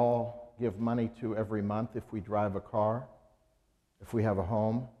that we all give money to every month if we drive a car, if we have a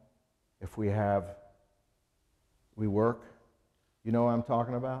home, if we work. You know what I'm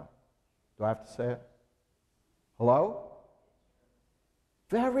talking about? Do I have to say it? Hello?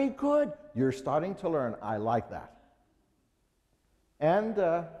 Very good. You're starting to learn. I like that. And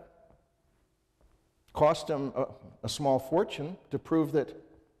cost him a small fortune to prove that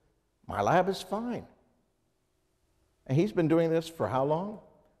my lab is fine. And he's been doing this for how long?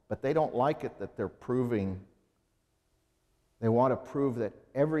 But they don't like it that they're proving. They want to prove that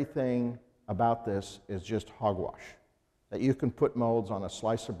everything about this is just hogwash. That you can put molds on a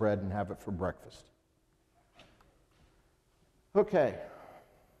slice of bread and have it for breakfast. Okay.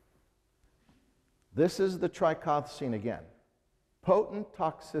 This is the trichothecene again. Potent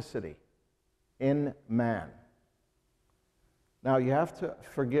toxicity in man. Now you have to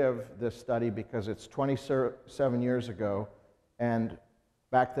forgive this study because it's 27 years ago, and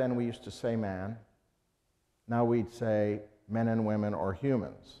back then we used to say man. Now we'd say men and women or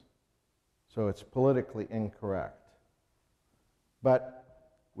humans. So it's politically incorrect. But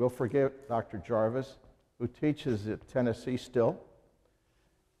we'll forgive Dr. Jarvis, who teaches at Tennessee still,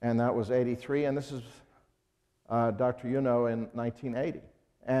 and that was 83, and this is Dr. Yuno in 1980,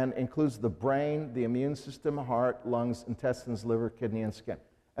 and includes the brain, the immune system, heart, lungs, intestines, liver, kidney, and skin.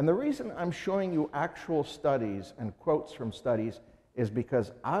 And the reason I'm showing you actual studies and quotes from studies is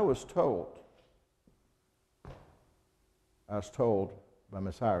because I was told by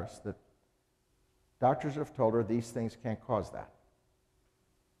Ms. Harris that doctors have told her these things can't cause that.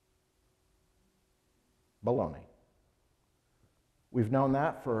 Baloney. We've known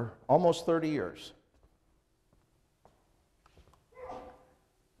that for almost 30 years.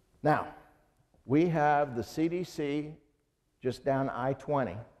 Now, we have the CDC just down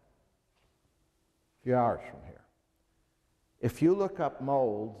I-20, a few hours from here. If you look up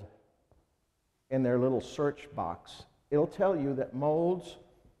molds in their little search box, it'll tell you that molds,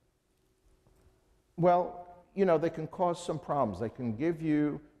 well, you know, they can cause some problems. They can give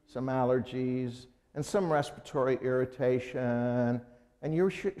you some allergies and some respiratory irritation, and you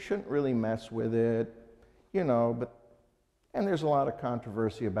shouldn't really mess with it, you know, and there's a lot of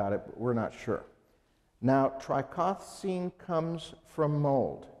controversy about it, but we're not sure. Now, trichothecene comes from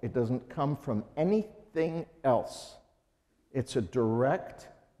mold. It doesn't come from anything else. It's a direct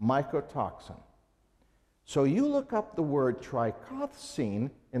mycotoxin. So you look up the word trichothecene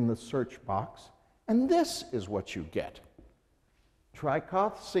in the search box, and this is what you get.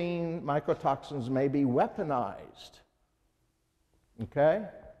 Trichothecene mycotoxins may be weaponized. Okay?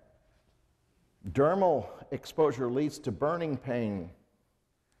 Dermal exposure leads to burning pain.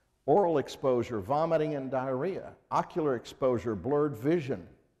 Oral exposure, vomiting and diarrhea. Ocular exposure, blurred vision.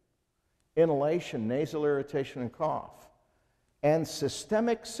 Inhalation, nasal irritation and cough. And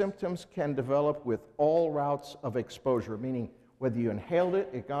systemic symptoms can develop with all routes of exposure, meaning whether you inhaled it,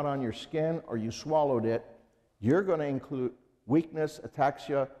 it got on your skin, or you swallowed it, you're going to include weakness,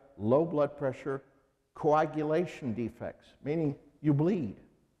 ataxia, low blood pressure, coagulation defects, meaning you bleed,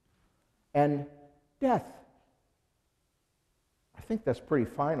 and death. I think that's pretty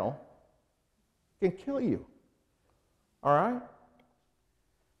final. It can kill you. All right?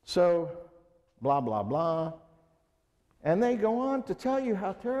 So, blah, blah, blah. And they go on to tell you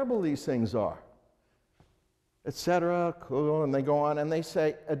how terrible these things are, etc. Cool. And they go on and they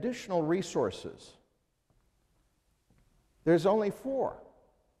say additional resources. There's only 4.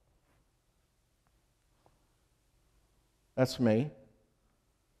 That's me.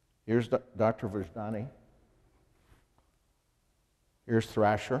 Here's Dr. Vajdani. Here's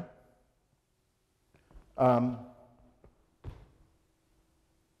Thrasher. How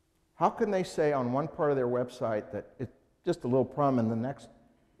can they say on one part of their website that it's just a little problem, and the next,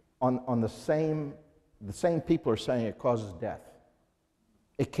 on the same people are saying it causes death?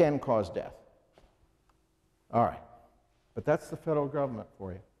 It can cause death. All right. But that's the federal government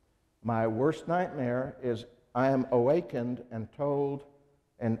for you. My worst nightmare is I am awakened and told,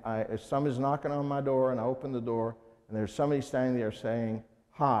 and if somebody's knocking on my door and I open the door and there's somebody standing there saying,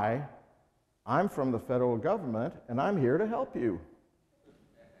 "Hi, I'm from the federal government, and I'm here to help you."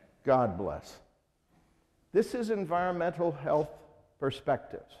 God bless. This is Environmental Health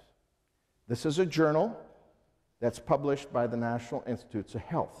Perspectives. This is a journal that's published by the National Institutes of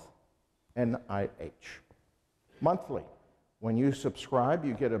Health, NIH, monthly. When you subscribe,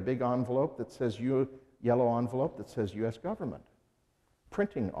 you get a big envelope that says yellow envelope that says U.S. government,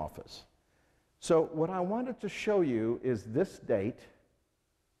 printing office. So what I wanted to show you is this date,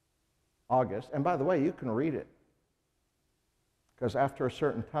 August, and by the way, you can read it, because after a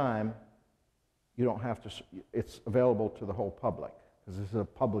certain time, you don't have to, it's available to the whole public, because this is a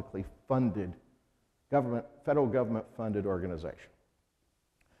publicly funded government, federal government funded organization.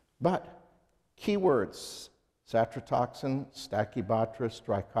 But keywords: satrotoxin, stachybotrys,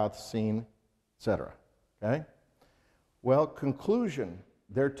 trichothecene, etc. Okay? Well, conclusion,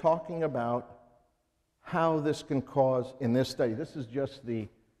 they're talking about how this can cause, in this study, this is just an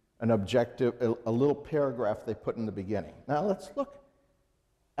objective, a little paragraph they put in the beginning. Now let's look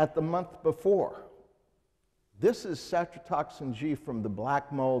at the month before. This is satrotoxin G from the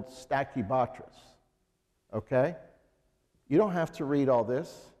black mold stachybotrys. Okay? You don't have to read all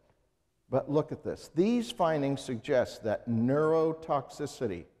this, but look at this. These findings suggest that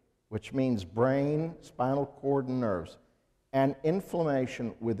neurotoxicity, which means brain, spinal cord, and nerves, and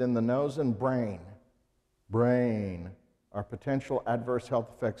inflammation within the nose and brain are potential adverse health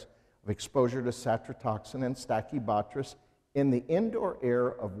effects of exposure to satrotoxin and stachybotrys in the indoor air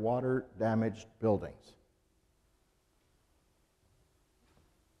of water-damaged buildings.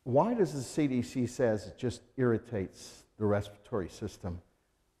 Why does the CDC says it just irritates the respiratory system?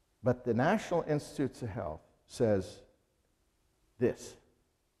 But the National Institutes of Health says this.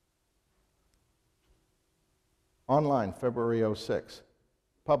 Online, February 06.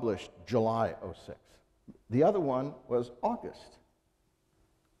 Published July 06. The other one was August.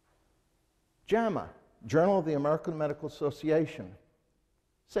 JAMA, Journal of the American Medical Association.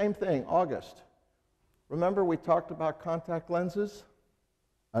 Same thing, August. Remember we talked about contact lenses?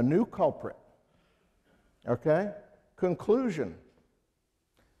 A new culprit. Okay? Conclusion.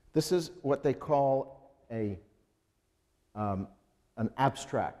 This is what they call an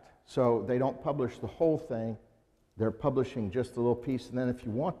abstract. So they don't publish the whole thing. They're publishing just a little piece, and then if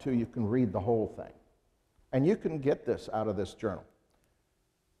you want to, you can read the whole thing. And you can get this out of this journal.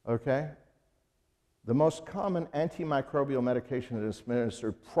 Okay? The most common antimicrobial medication is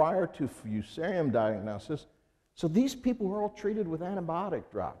administered prior to fusarium diagnosis. So these people were all treated with antibiotic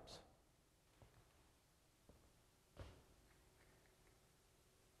drops.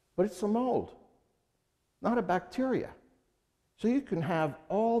 But it's a mold, not a bacteria. So you can have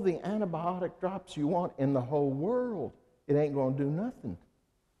all the antibiotic drops you want in the whole world. It ain't going to do nothing.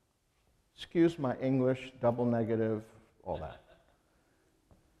 Excuse my English, double negative, all that.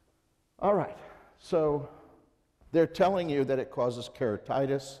 All right, so they're telling you that it causes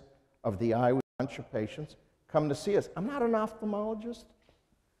keratitis of the eye with a bunch of patients. Come to see us. I'm not an ophthalmologist,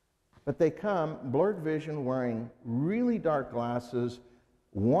 but they come, blurred vision, wearing really dark glasses,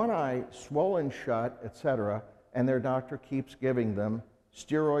 one eye swollen shut, etc., and their doctor keeps giving them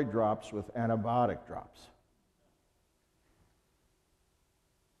steroid drops with antibiotic drops.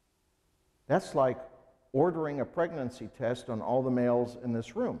 That's like ordering a pregnancy test on all the males in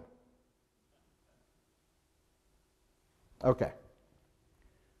this room. Okay.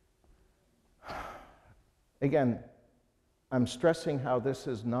 Again, I'm stressing how this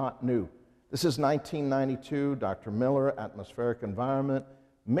is not new. This is 1992, Dr. Miller, Atmospheric Environment.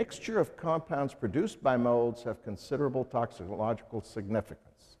 Mixture of compounds produced by molds have considerable toxicological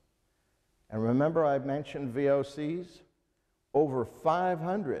significance. And remember I mentioned VOCs? Over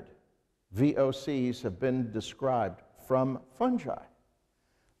 500 VOCs have been described from fungi.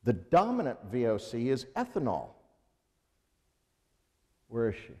 The dominant VOC is ethanol. Where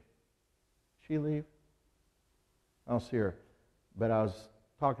is she? Did she leave? I don't see her, but I was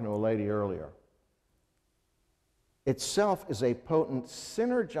talking to a lady earlier. Itself is a potent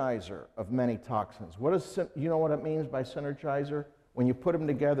synergizer of many toxins. What is, you know what it means by synergizer? When you put them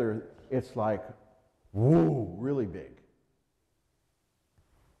together, it's like, woo, really big.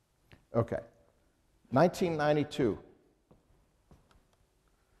 Okay, 1992.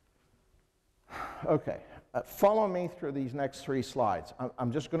 Okay, follow me through these next 3 slides.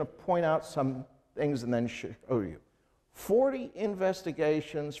 I'm just going to point out some things and then show you. 40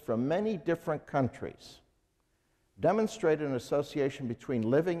 investigations from many different countries demonstrated an association between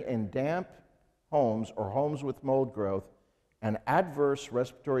living in damp homes or homes with mold growth and adverse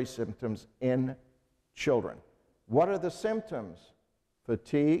respiratory symptoms in children. What are the symptoms?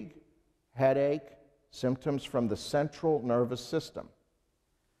 Fatigue, headache, symptoms from the central nervous system.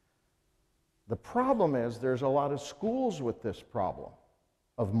 The problem is there's a lot of schools with this problem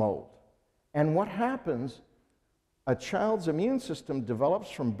of mold. And what happens, a child's immune system develops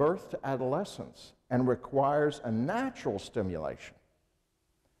from birth to adolescence and requires a natural stimulation.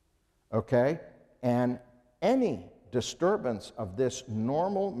 Okay? And any disturbance of this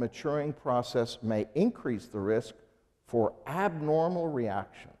normal maturing process may increase the risk for abnormal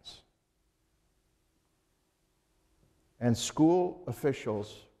reactions. And school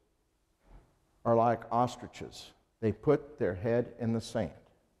officials are like ostriches. They put their head in the sand.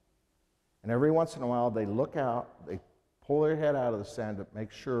 And every once in a while they look out, they pull their head out of the sand to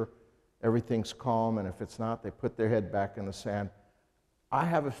make sure everything's calm, and if it's not, they put their head back in the sand. I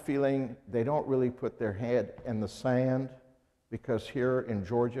have a feeling they don't really put their head in the sand because here in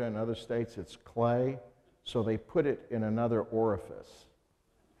Georgia and other states it's clay, so they put it in another orifice.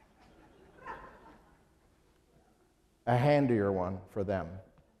 A handier one for them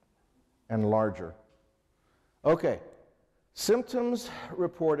and larger. Okay, symptoms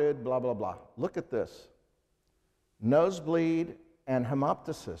reported, blah, blah, blah. Look at this. Nosebleed and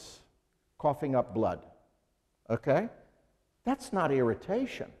hemoptysis, coughing up blood. Okay? That's not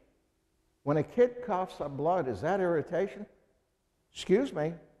irritation. When a kid coughs up blood, is that irritation? Excuse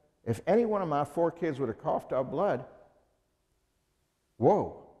me, if any one of my 4 kids would have coughed up blood,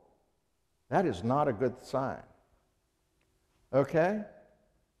 whoa, that is not a good sign. Okay?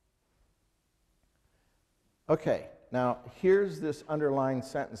 Okay, now here's this underlying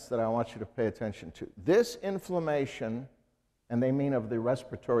sentence that I want you to pay attention to. This inflammation, and they mean of the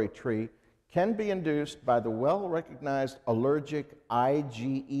respiratory tree, can be induced by the well-recognized allergic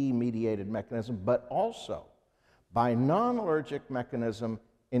IgE-mediated mechanism, but also by non-allergic mechanism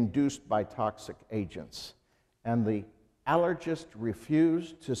induced by toxic agents. And the allergists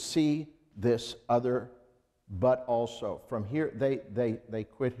refuse to see this other but also. From here, they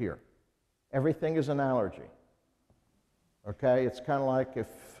quit here. Everything is an allergy. Okay? It's kind of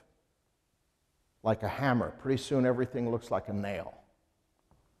like a hammer. Pretty soon everything looks like a nail.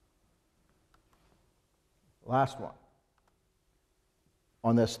 Last one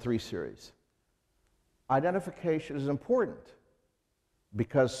on this 3 series. Identification is important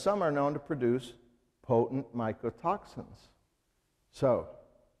because some are known to produce potent mycotoxins. So,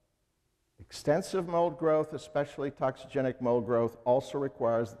 extensive mold growth, especially toxigenic mold growth, also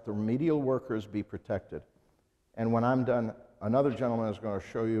requires that the remedial workers be protected. And when I'm done, another gentleman is going to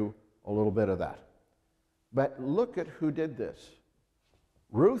show you a little bit of that. But look at who did this.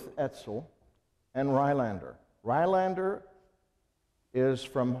 Ruth Etzel and Rylander. Rylander is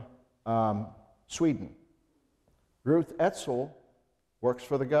from Sweden. Ruth Etzel works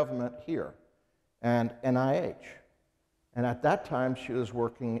for the government here and NIH. And at that time, she was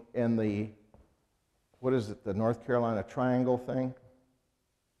working in the, what is it, the North Carolina Triangle thing?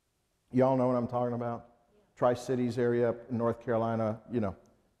 Y'all know what I'm talking about? Tri-Cities area up in North Carolina, you know,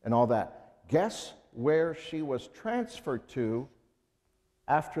 and all that. Guess where she was transferred to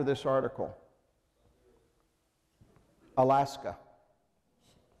after this article? Alaska.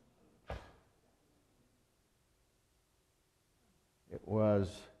 It was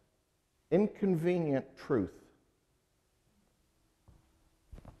inconvenient truth.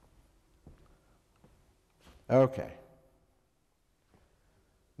 Okay.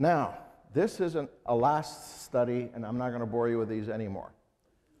 Now, this is a last study, and I'm not going to bore you with these anymore.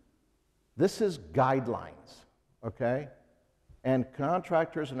 This is guidelines, okay? And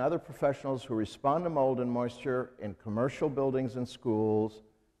contractors and other professionals who respond to mold and moisture in commercial buildings and schools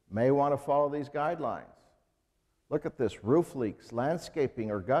may want to follow these guidelines. Look at this: roof leaks,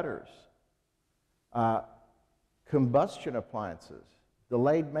 landscaping or gutters, combustion appliances,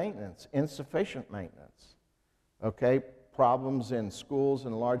 delayed maintenance, insufficient maintenance, okay? Problems in schools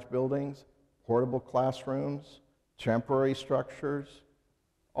and large buildings, portable classrooms, temporary structures,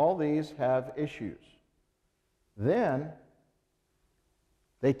 all these have issues. Then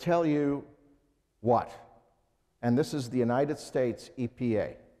they tell you what? And this is the United States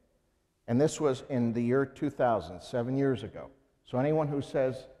EPA. And this was in the year 2000, 7 years ago. So anyone who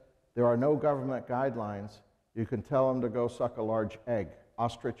says there are no government guidelines, you can tell them to go suck a large egg,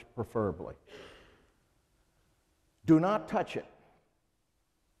 ostrich preferably. Do not touch it,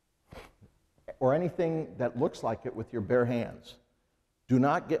 or anything that looks like it with your bare hands. Do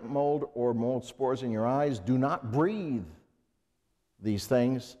not get mold or mold spores in your eyes. Do not breathe these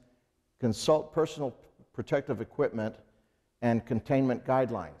things. Consult personal protective equipment and containment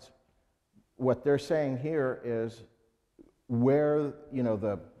guidelines. What they're saying here is wear, you know,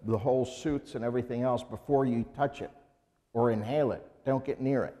 the whole suits and everything else before you touch it or inhale it. Don't get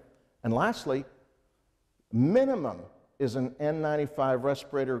near it. And lastly, Minimum is an N95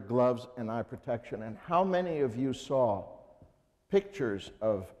 respirator, gloves, and eye protection. And how many of you saw pictures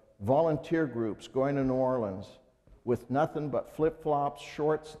of volunteer groups going to New Orleans with nothing but flip-flops,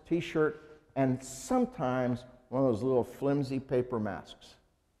 shorts, t-shirt, and sometimes one of those little flimsy paper masks?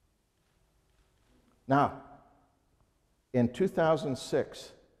 Now, in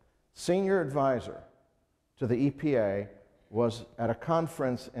 2006, senior advisor to the EPA was at a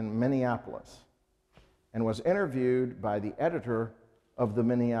conference in Minneapolis and was interviewed by the editor of the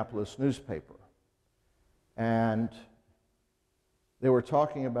Minneapolis newspaper. And they were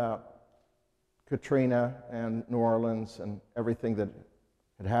talking about Katrina and New Orleans and everything that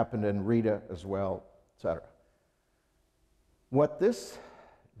had happened in Rita as well, etc. What this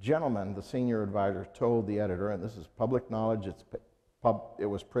gentleman, the senior advisor, told the editor, and this is public knowledge, it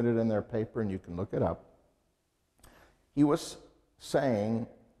was printed in their paper and you can look it up. He was saying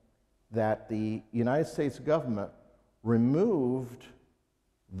that the United States government removed,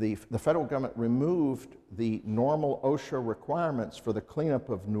 the federal government removed the normal OSHA requirements for the cleanup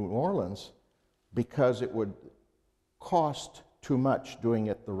of New Orleans because it would cost too much doing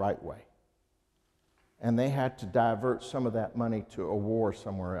it the right way. And they had to divert some of that money to a war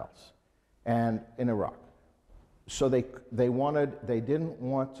somewhere else, and in Iraq. So they didn't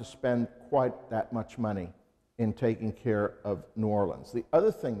want to spend quite that much money in taking care of New Orleans. The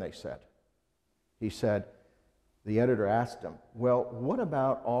other thing they said, he said, the editor asked him, well, what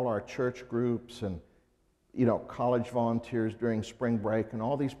about all our church groups and, you know, college volunteers during spring break and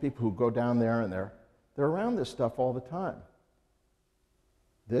all these people who go down there and they're around this stuff all the time?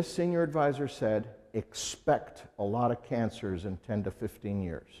 This senior advisor said, expect a lot of cancers in 10 to 15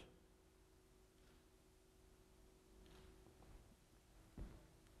 years.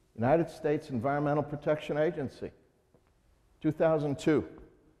 United States Environmental Protection Agency, 2002.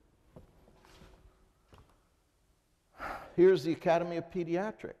 Here's the Academy of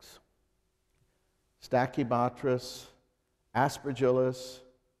Pediatrics. Stachybotrys, Aspergillus,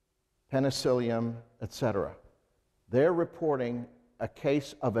 Penicillium, etc. They're reporting a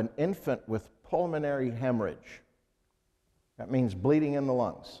case of an infant with pulmonary hemorrhage. That means bleeding in the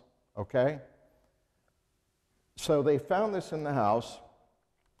lungs, okay? So they found this in the house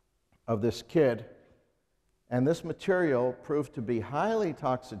of this kid, and this material proved to be highly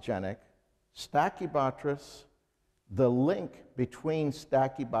toxigenic. Stachybotrys, the link between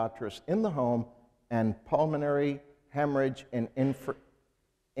Stachybotrys in the home and pulmonary hemorrhage in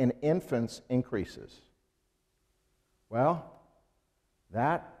infants increases. Well,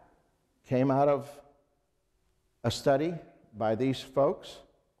 that came out of a study by these folks,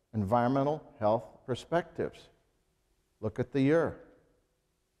 Environmental Health Perspectives. Look at the year,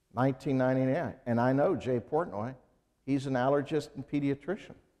 1999. And I know Jay Portnoy, he's an allergist and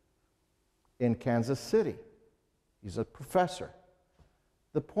pediatrician in Kansas City. He's a professor.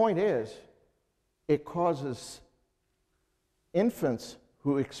 The point is, it causes infants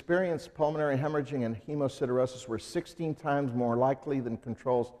who experience pulmonary hemorrhaging and hemosiderosis were 16 times more likely than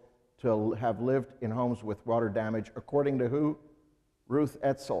controls to have lived in homes with water damage, according to who? Ruth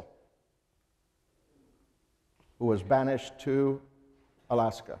Etzel, who was banished to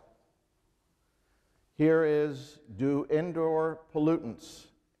Alaska. Here is, do indoor pollutants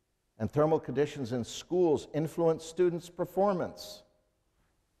and thermal conditions in schools influence students' performance?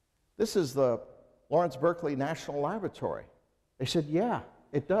 This is the Lawrence Berkeley National Laboratory. They said, yeah,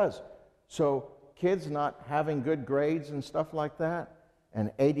 it does. So kids not having good grades and stuff like that, and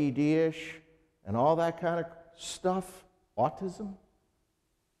ADD-ish, and all that kind of stuff, autism.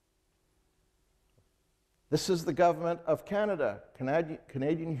 This is the government of Canada,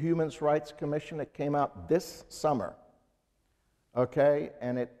 Canadian Human Rights Commission. It came out this summer, okay?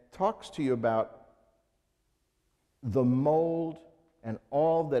 And it talks to you about the mold and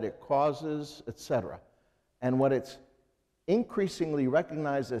all that it causes, etc. And what it's increasingly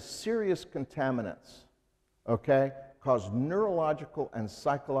recognized as serious contaminants, okay, cause neurological and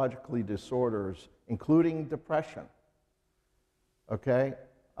psychological disorders, including depression, okay,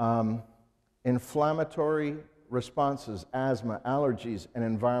 inflammatory responses, asthma, allergies, and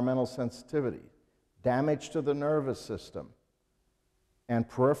environmental sensitivity, damage to the nervous system, and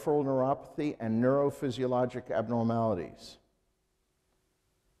peripheral neuropathy and neurophysiologic abnormalities.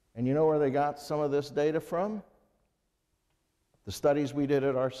 And you know where they got some of this data from? The studies we did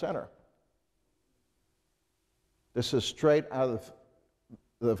at our center. This is straight out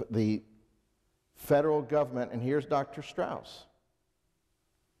of the federal government, and here's Dr. Strauss.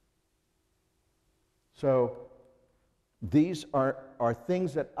 So these are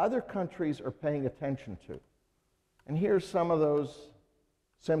things that other countries are paying attention to. And here's some of those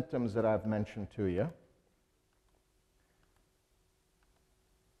symptoms that I've mentioned to you.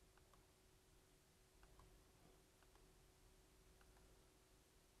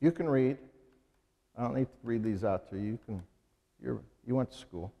 You can read. I don't need to read these out to you. You went to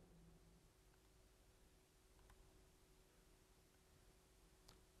school.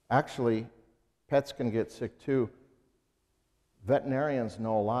 Actually, pets can get sick too. Veterinarians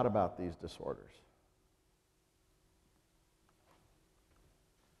know a lot about these disorders.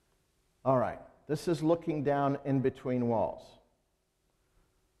 All right, this is looking down in between walls.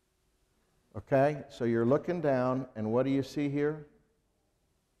 Okay, so you're looking down, and what do you see here?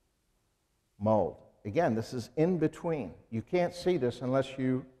 Mold. Again, this is in between. You can't see this unless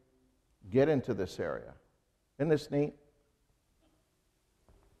you get into this area. Isn't this neat?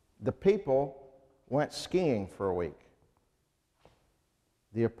 The people went skiing for a week.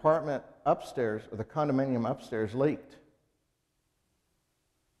 The apartment upstairs, or the condominium upstairs, leaked.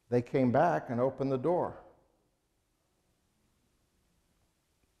 They came back and opened the door.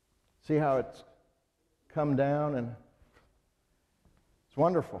 See how it's come down, and it's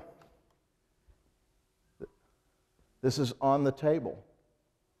wonderful. This is on the table.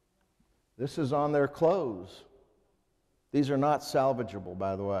 This is on their clothes. These are not salvageable,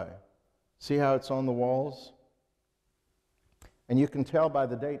 by the way. See how it's on the walls? And you can tell by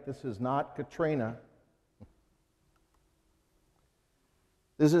the date this is not Katrina.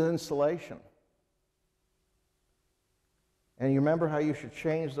 This is insulation. And you remember how you should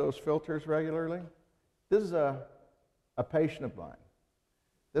change those filters regularly? This is a patient of mine.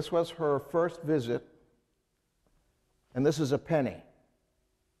 This was her first visit, and this is a penny.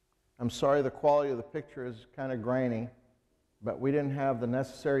 I'm sorry the quality of the picture is kind of grainy, but we didn't have the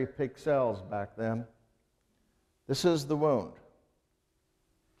necessary pixels back then. This is the wound.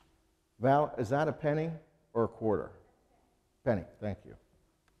 Val, is that a penny or a quarter? Penny, thank you.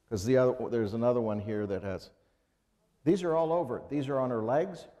 Because there's another one here that has. These are all over. These are on her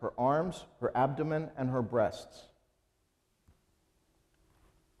legs, her arms, her abdomen, and her breasts.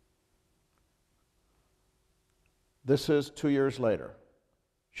 This is 2 years later.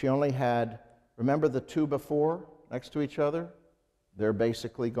 She only had, remember the two before next to each other? They're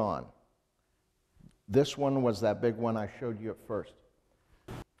basically gone. This one was that big one I showed you at first.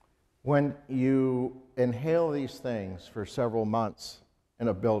 When you inhale these things for several months in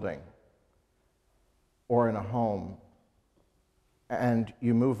a building or in a home, and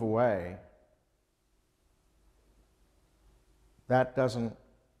you move away, that doesn't,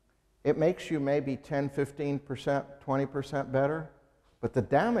 it makes you maybe 10, 15%, 20% better, but the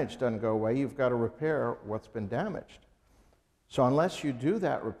damage doesn't go away. You've got to repair what's been damaged. So unless you do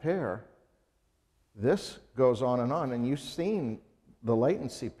that repair, this goes on, and you've seen the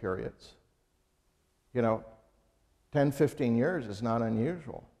latency periods. You know, 10, 15 years is not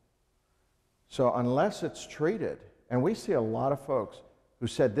unusual. So unless it's treated, and we see a lot of folks who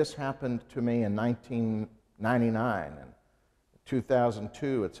said this happened to me in 1999 and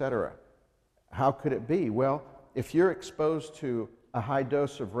 2002, etc. How could it be? Well, if you're exposed to a high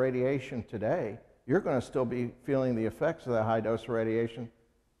dose of radiation today, you're going to still be feeling the effects of that high dose of radiation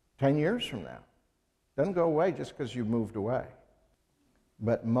 10 years from now. It doesn't go away just because you moved away.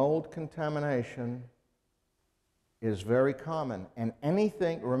 But mold contamination is very common. And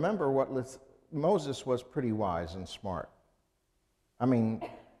anything, remember Moses was pretty wise and smart. I mean,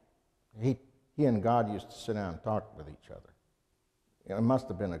 he and God used to sit down and talk with each other. You know, he must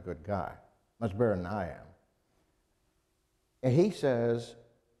have been a good guy, much better than I am. And he says,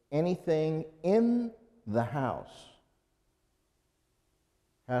 anything in the house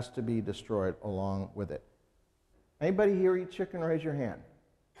has to be destroyed along with it. Anybody here eat chicken? Raise your hand.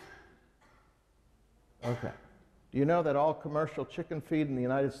 Okay. Do you know that all commercial chicken feed in the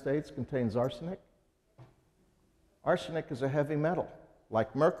United States contains arsenic? Arsenic is a heavy metal,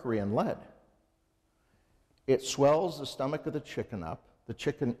 like mercury and lead. It swells the stomach of the chicken up, the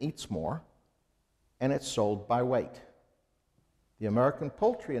chicken eats more, and it's sold by weight. The American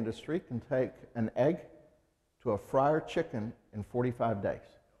poultry industry can take an egg to a fryer chicken in 45 days.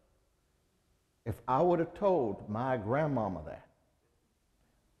 If I would have told my grandmama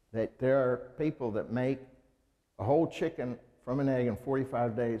that there are people that make a whole chicken from an egg in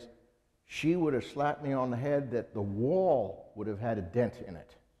 45 days, she would have slapped me on the head that the wall would have had a dent in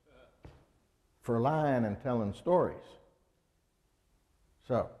it for lying and telling stories.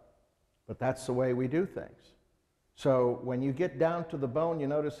 So, but that's the way we do things. So when you get down to the bone, you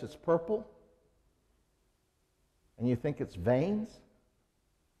notice it's purple, and you think it's veins.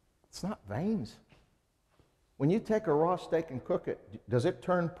 It's not veins. When you take a raw steak and cook it, does it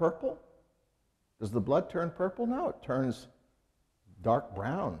turn purple? Does the blood turn purple? No, it turns dark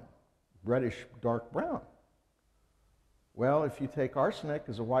brown, reddish dark brown. Well, if you take arsenic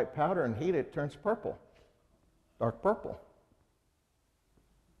as a white powder and heat it, it turns purple, dark purple.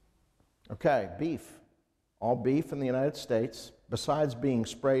 Okay, beef. All beef in the United States, besides being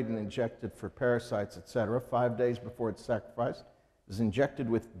sprayed and injected for parasites, etc., 5 days before it's sacrificed, is injected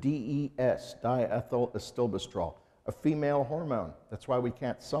with DES, diethylacetylbestrol, a female hormone. That's why we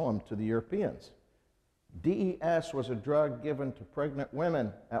can't sell them to the Europeans. DES was a drug given to pregnant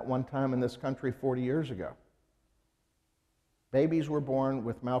women at one time in this country 40 years ago. Babies were born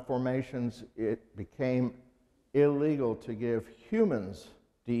with malformations. It became illegal to give humans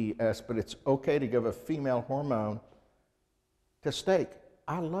DES, but it's okay to give a female hormone to steak.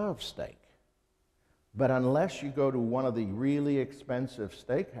 I love steak. But unless you go to one of the really expensive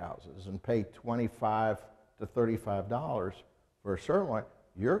steakhouses and pay $25 to $35 for a sirloin,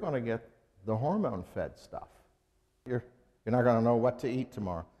 you're going to get the hormone-fed stuff. You're not going to know what to eat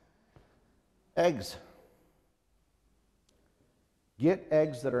tomorrow. Eggs. Get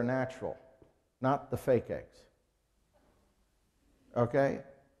eggs that are natural, not the fake eggs. Okay?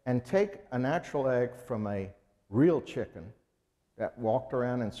 And take a natural egg from a real chicken that walked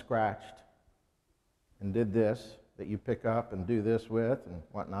around and scratched and did this, that you pick up and do this with and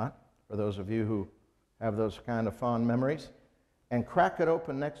whatnot, for those of you who have those kind of fond memories, and crack it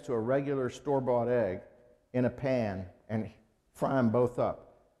open next to a regular store-bought egg in a pan and fry them both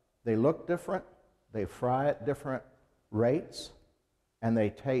up. They look different, they fry at different rates, and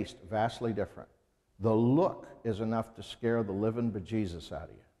they taste vastly different. The look is enough to scare the living bejesus out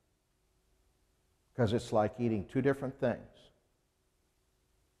of you, because it's like eating two different things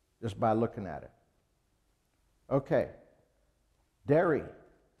just by looking at it. Okay, dairy.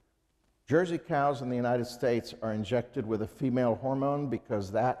 Jersey cows in the United States are injected with a female hormone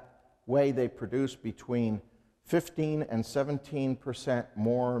because that way they produce between 15 and 17%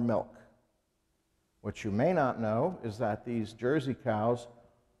 more milk. What you may not know is that these Jersey cows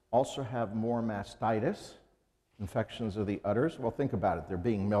also have more mastitis, infections of the udders. Well, think about it. They're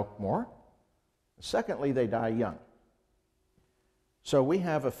being milked more. Secondly, they die young. So we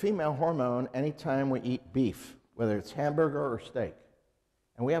have a female hormone anytime we eat beef, whether it's hamburger or steak.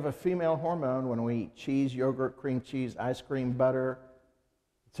 And we have a female hormone when we eat cheese, yogurt, cream cheese, ice cream, butter,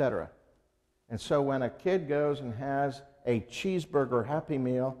 etc. And so when a kid goes and has a cheeseburger Happy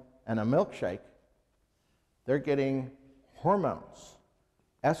Meal and a milkshake, they're getting hormones,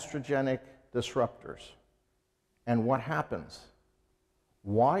 estrogenic disruptors. And what happens?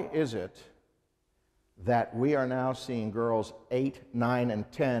 Why is it that we are now seeing girls 8, 9,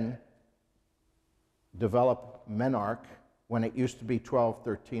 and 10 develop menarche when it used to be 12,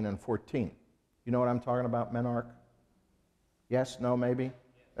 13, and 14? You know what I'm talking about, menarche? Yes, no, maybe?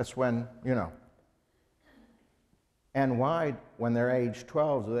 That's when, you know. And why, when they're age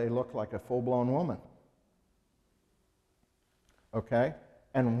 12, do they look like a full-blown woman? Okay?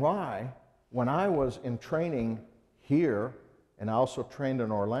 And why, when I was in training here, and I also trained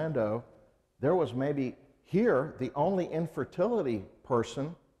in Orlando, there was maybe here, the only infertility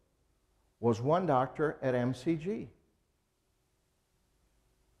person was one doctor at MCG.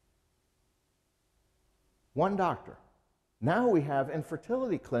 One doctor. Now we have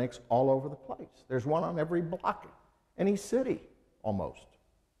infertility clinics all over the place. There's one on every block, any city, almost.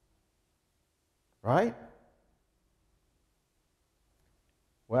 Right?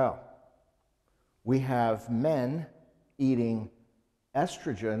 Well, we have men eating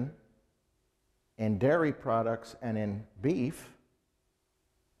estrogen in dairy products and in beef,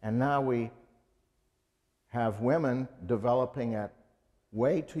 and now we have women developing at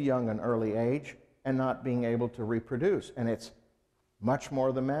way too young an early age and not being able to reproduce, and it's much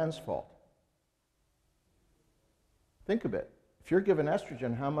more the man's fault. Think of it. If you're given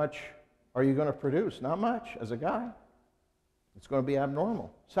estrogen, how much are you going to produce? Not much as a guy. It's going to be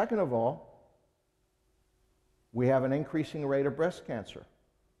abnormal. Second of all, we have an increasing rate of breast cancer.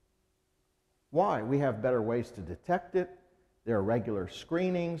 Why? We have better ways to detect it. There are regular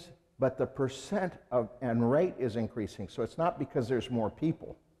screenings, but the percent and rate is increasing. So it's not because there's more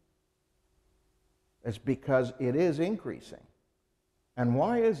people. It's because it is increasing. And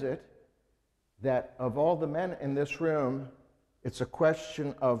why is it that of all the men in this room, it's a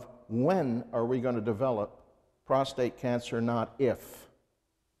question of when are we going to develop prostate cancer, not if?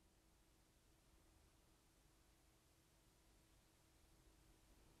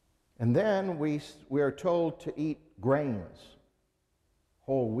 And then we are told to eat grains,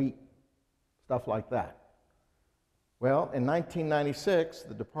 whole wheat, stuff like that. Well, in 1996,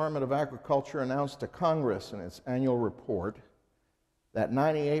 the Department of Agriculture announced to Congress in its annual report that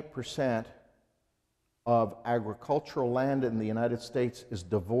 98% of agricultural land in the United States is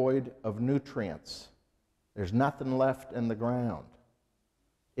devoid of nutrients. There's nothing left in the ground.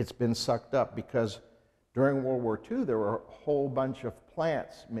 It's been sucked up because During World War II, there were a whole bunch of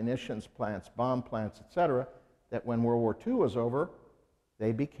plants, munitions plants, bomb plants, etc., that when World War II was over,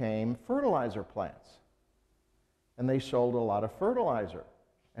 they became fertilizer plants. And they sold a lot of fertilizer.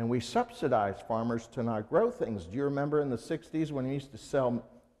 And we subsidized farmers to not grow things. Do you remember in the 60s when we used to sell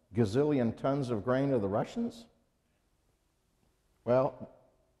gazillion tons of grain to the Russians? Well,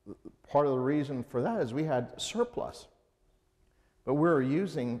 part of the reason for that is we had surplus. But we were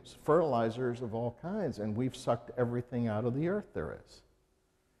using fertilizers of all kinds, and we've sucked everything out of the earth there is.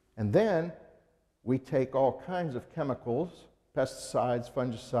 And then we take all kinds of chemicals, pesticides,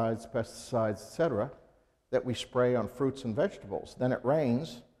 fungicides, pesticides, etc., that we spray on fruits and vegetables. Then it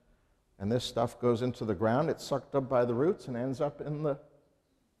rains, and this stuff goes into the ground. It's sucked up by the roots and ends up in the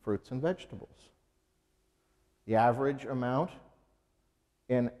fruits and vegetables. The average amount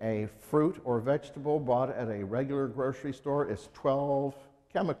in a fruit or vegetable bought at a regular grocery store is 12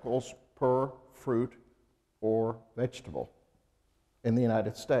 chemicals per fruit or vegetable in the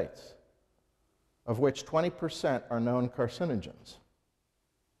United States, of which 20% are known carcinogens.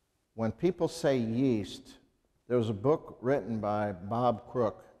 When people say yeast, there was a book written by Bob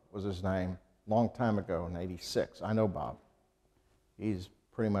Crook, was his name, a long time ago in '86. I know Bob. He's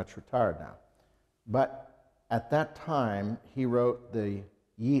pretty much retired now. But at that time, he wrote the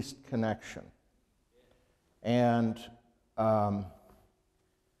yeast connection. And it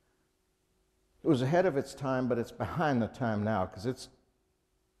was ahead of its time, but it's behind the time now because it's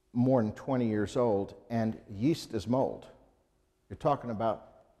more than 20 years old, and yeast is mold. You're talking about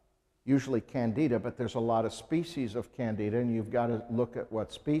usually candida, but there's a lot of species of candida, and you've got to look at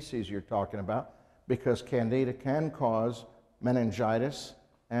what species you're talking about, because candida can cause meningitis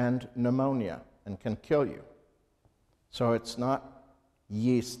and pneumonia and can kill you. So it's not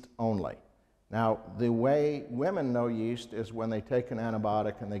yeast only. Now, the way women know yeast is when they take an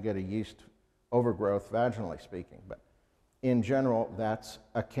antibiotic and they get a yeast overgrowth, vaginally speaking. But in general, that's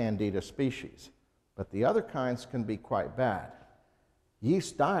a candida species. But the other kinds can be quite bad.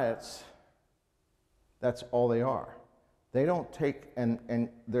 Yeast diets, that's all they are. They don't take, and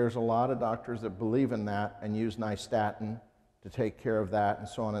there's a lot of doctors that believe in that and use nystatin to take care of that and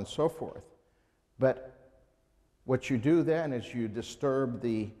so on and so forth. But what you do then is you disturb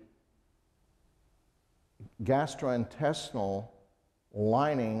the gastrointestinal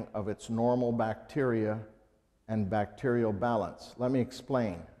lining of its normal bacteria and bacterial balance. Let me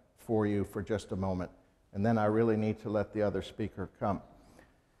explain for you for just a moment, and then I really need to let the other speaker come.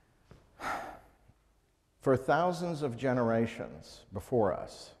 For thousands of generations before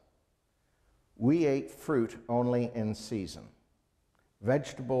us, we ate fruit only in season,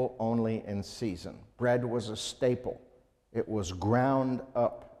 vegetable only in season. Bread was a staple. It was ground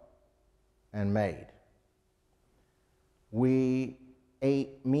up and made. We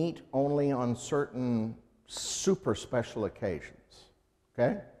ate meat only on certain super special occasions,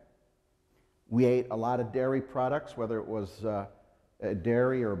 okay? We ate a lot of dairy products, whether it was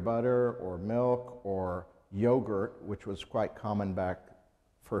dairy or butter or milk or yogurt, which was quite common back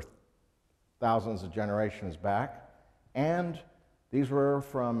for thousands of generations back. And these were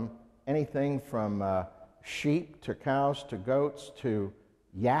from anything from sheep to cows to goats to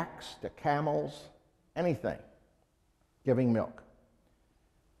yaks to camels, anything giving milk.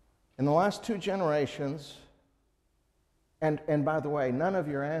 In the last 2 generations, and by the way, none of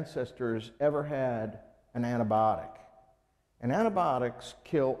your ancestors ever had an antibiotic. And antibiotics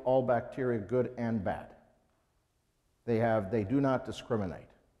kill all bacteria, good and bad. They do not discriminate.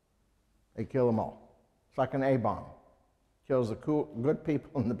 They kill them all. It's like an A-bomb. Kills the good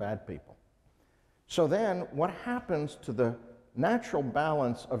people and the bad people. So then, what happens to the natural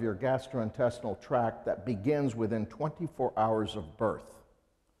balance of your gastrointestinal tract that begins within 24 hours of birth,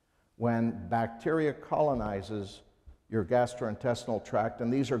 when bacteria colonizes your gastrointestinal tract,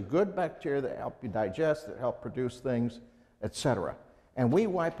 and these are good bacteria that help you digest, that help produce things, etc. And we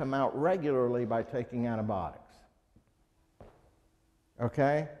wipe them out regularly by taking antibiotics.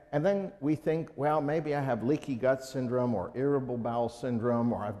 Okay? And then we think, well, maybe I have leaky gut syndrome or irritable bowel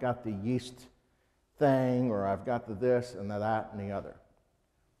syndrome, or I've got the yeast thing, or I've got the this and the that and the other.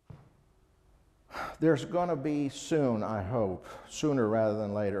 There's going to be soon, I hope, sooner rather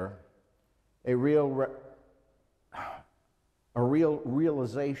than later, a real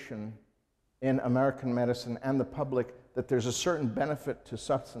realization in American medicine and the public that there's a certain benefit to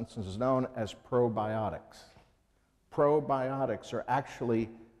substances known as probiotics. Probiotics are actually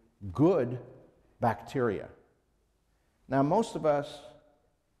good bacteria. Now, most of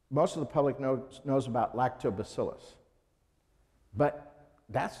the public knows about lactobacillus, but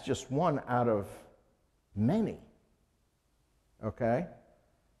that's just one out of many, okay?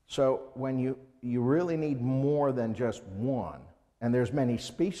 So when you you really need more than just one, and there's many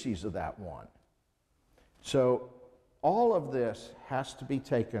species of that one. So all of this has to be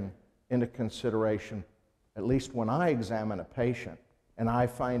taken into consideration, at least when I examine a patient and I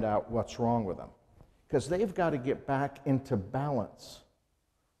find out what's wrong with them. Because they've got to get back into balance,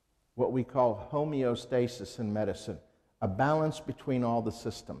 what we call homeostasis in medicine, a balance between all the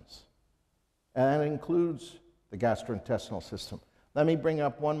systems. And that includes the gastrointestinal system. Let me bring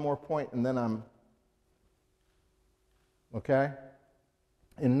up one more point and then I'm, okay?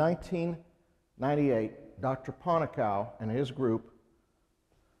 In 1998, Dr. Ponickow and his group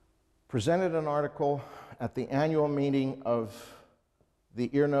presented an article at the annual meeting of the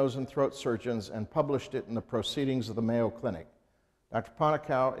ear, nose, and throat surgeons and published it in the Proceedings of the Mayo Clinic. Dr.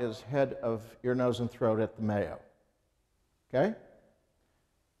 Ponickow is head of ear, nose, and throat at the Mayo. Okay?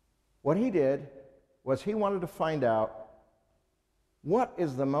 What he did was he wanted to find out what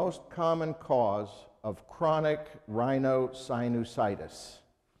is the most common cause of chronic rhinosinusitis.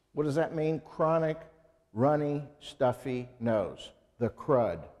 What does that mean? Chronic, runny, stuffy nose. The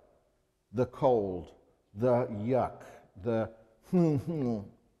crud, the cold, the yuck, the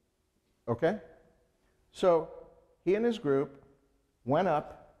okay? So he and his group went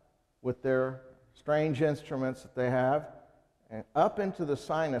up with their strange instruments that they have and up into the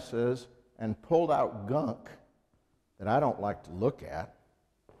sinuses and pulled out gunk that I don't like to look at.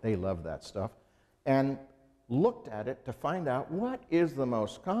 They love that stuff. And looked at it to find out what is the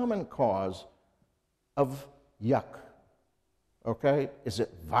most common cause of yuck. Okay? Is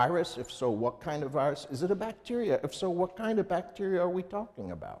it virus? If so, what kind of virus? Is it a bacteria? If so, what kind of bacteria are we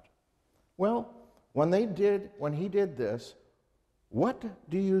talking about? Well, when he did this, what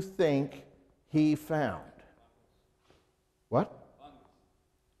do you think he found? What?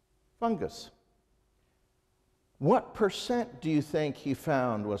 Fungus. What percent do you think he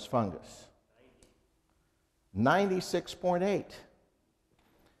found was fungus? 96.8.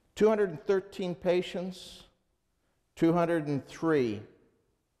 213 patients, 203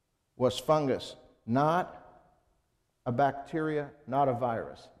 was fungus, not a bacteria, not a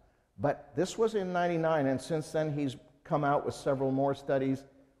virus. But this was in '99, and since then he's come out with several more studies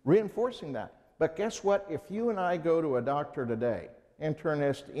reinforcing that. But guess what? If you and I go to a doctor today,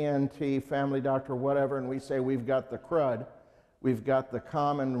 internist, ENT, family doctor, whatever, and we say we've got the crud, we've got the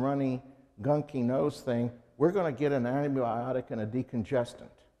common runny, gunky nose thing, we're going to get an antibiotic and a decongestant.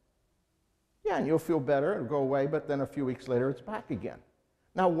 Yeah, and you'll feel better, it'll go away, but then a few weeks later it's back again.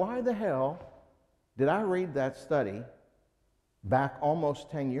 Now, why the hell did I read that study back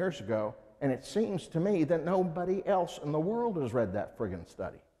almost 10 years ago, and it seems to me that nobody else in the world has read that friggin'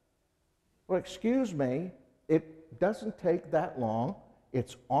 study? Well, excuse me, it doesn't take that long.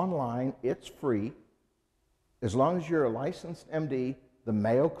 It's online, it's free. As long as you're a licensed MD, the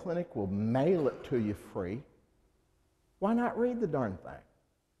Mayo Clinic will mail it to you free. Why not read the darn thing?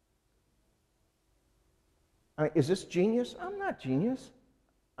 I mean, is this genius? I'm not genius.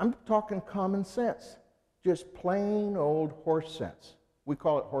 I'm talking common sense. Just plain old horse sense. We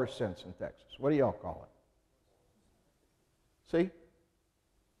call it horse sense in Texas. What do y'all call it? See?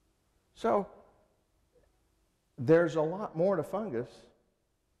 So, there's a lot more to fungus,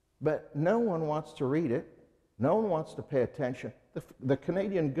 but no one wants to read it. No one wants to pay attention. The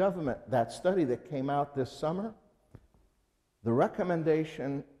Canadian government, that study that came out this summer, the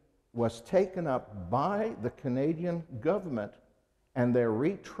recommendation was taken up by the Canadian government, and they're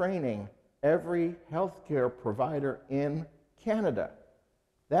retraining every healthcare provider in Canada.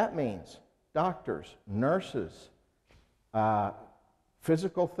 That means doctors, nurses,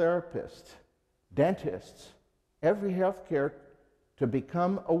 physical therapists, dentists, every healthcare to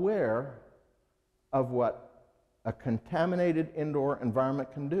become aware of what a contaminated indoor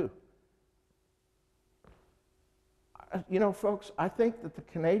environment can do. You know, folks, I think that the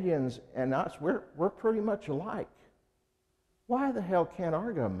Canadians and us, we're pretty much alike. Why the hell can't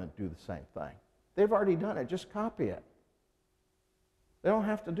our government do the same thing? They've already done it. Just copy it. They don't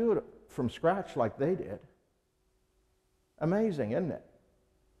have to do it from scratch like they did. Amazing, isn't it?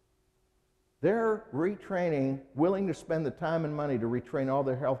 They're retraining, willing to spend the time and money to retrain all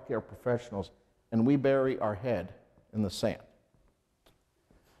their healthcare professionals, and we bury our head in the sand.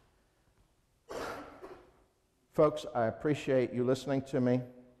 Folks, I appreciate you listening to me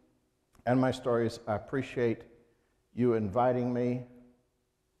and my stories. I appreciate you inviting me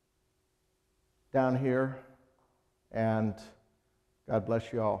down here, and God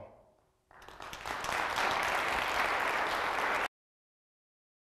bless you all.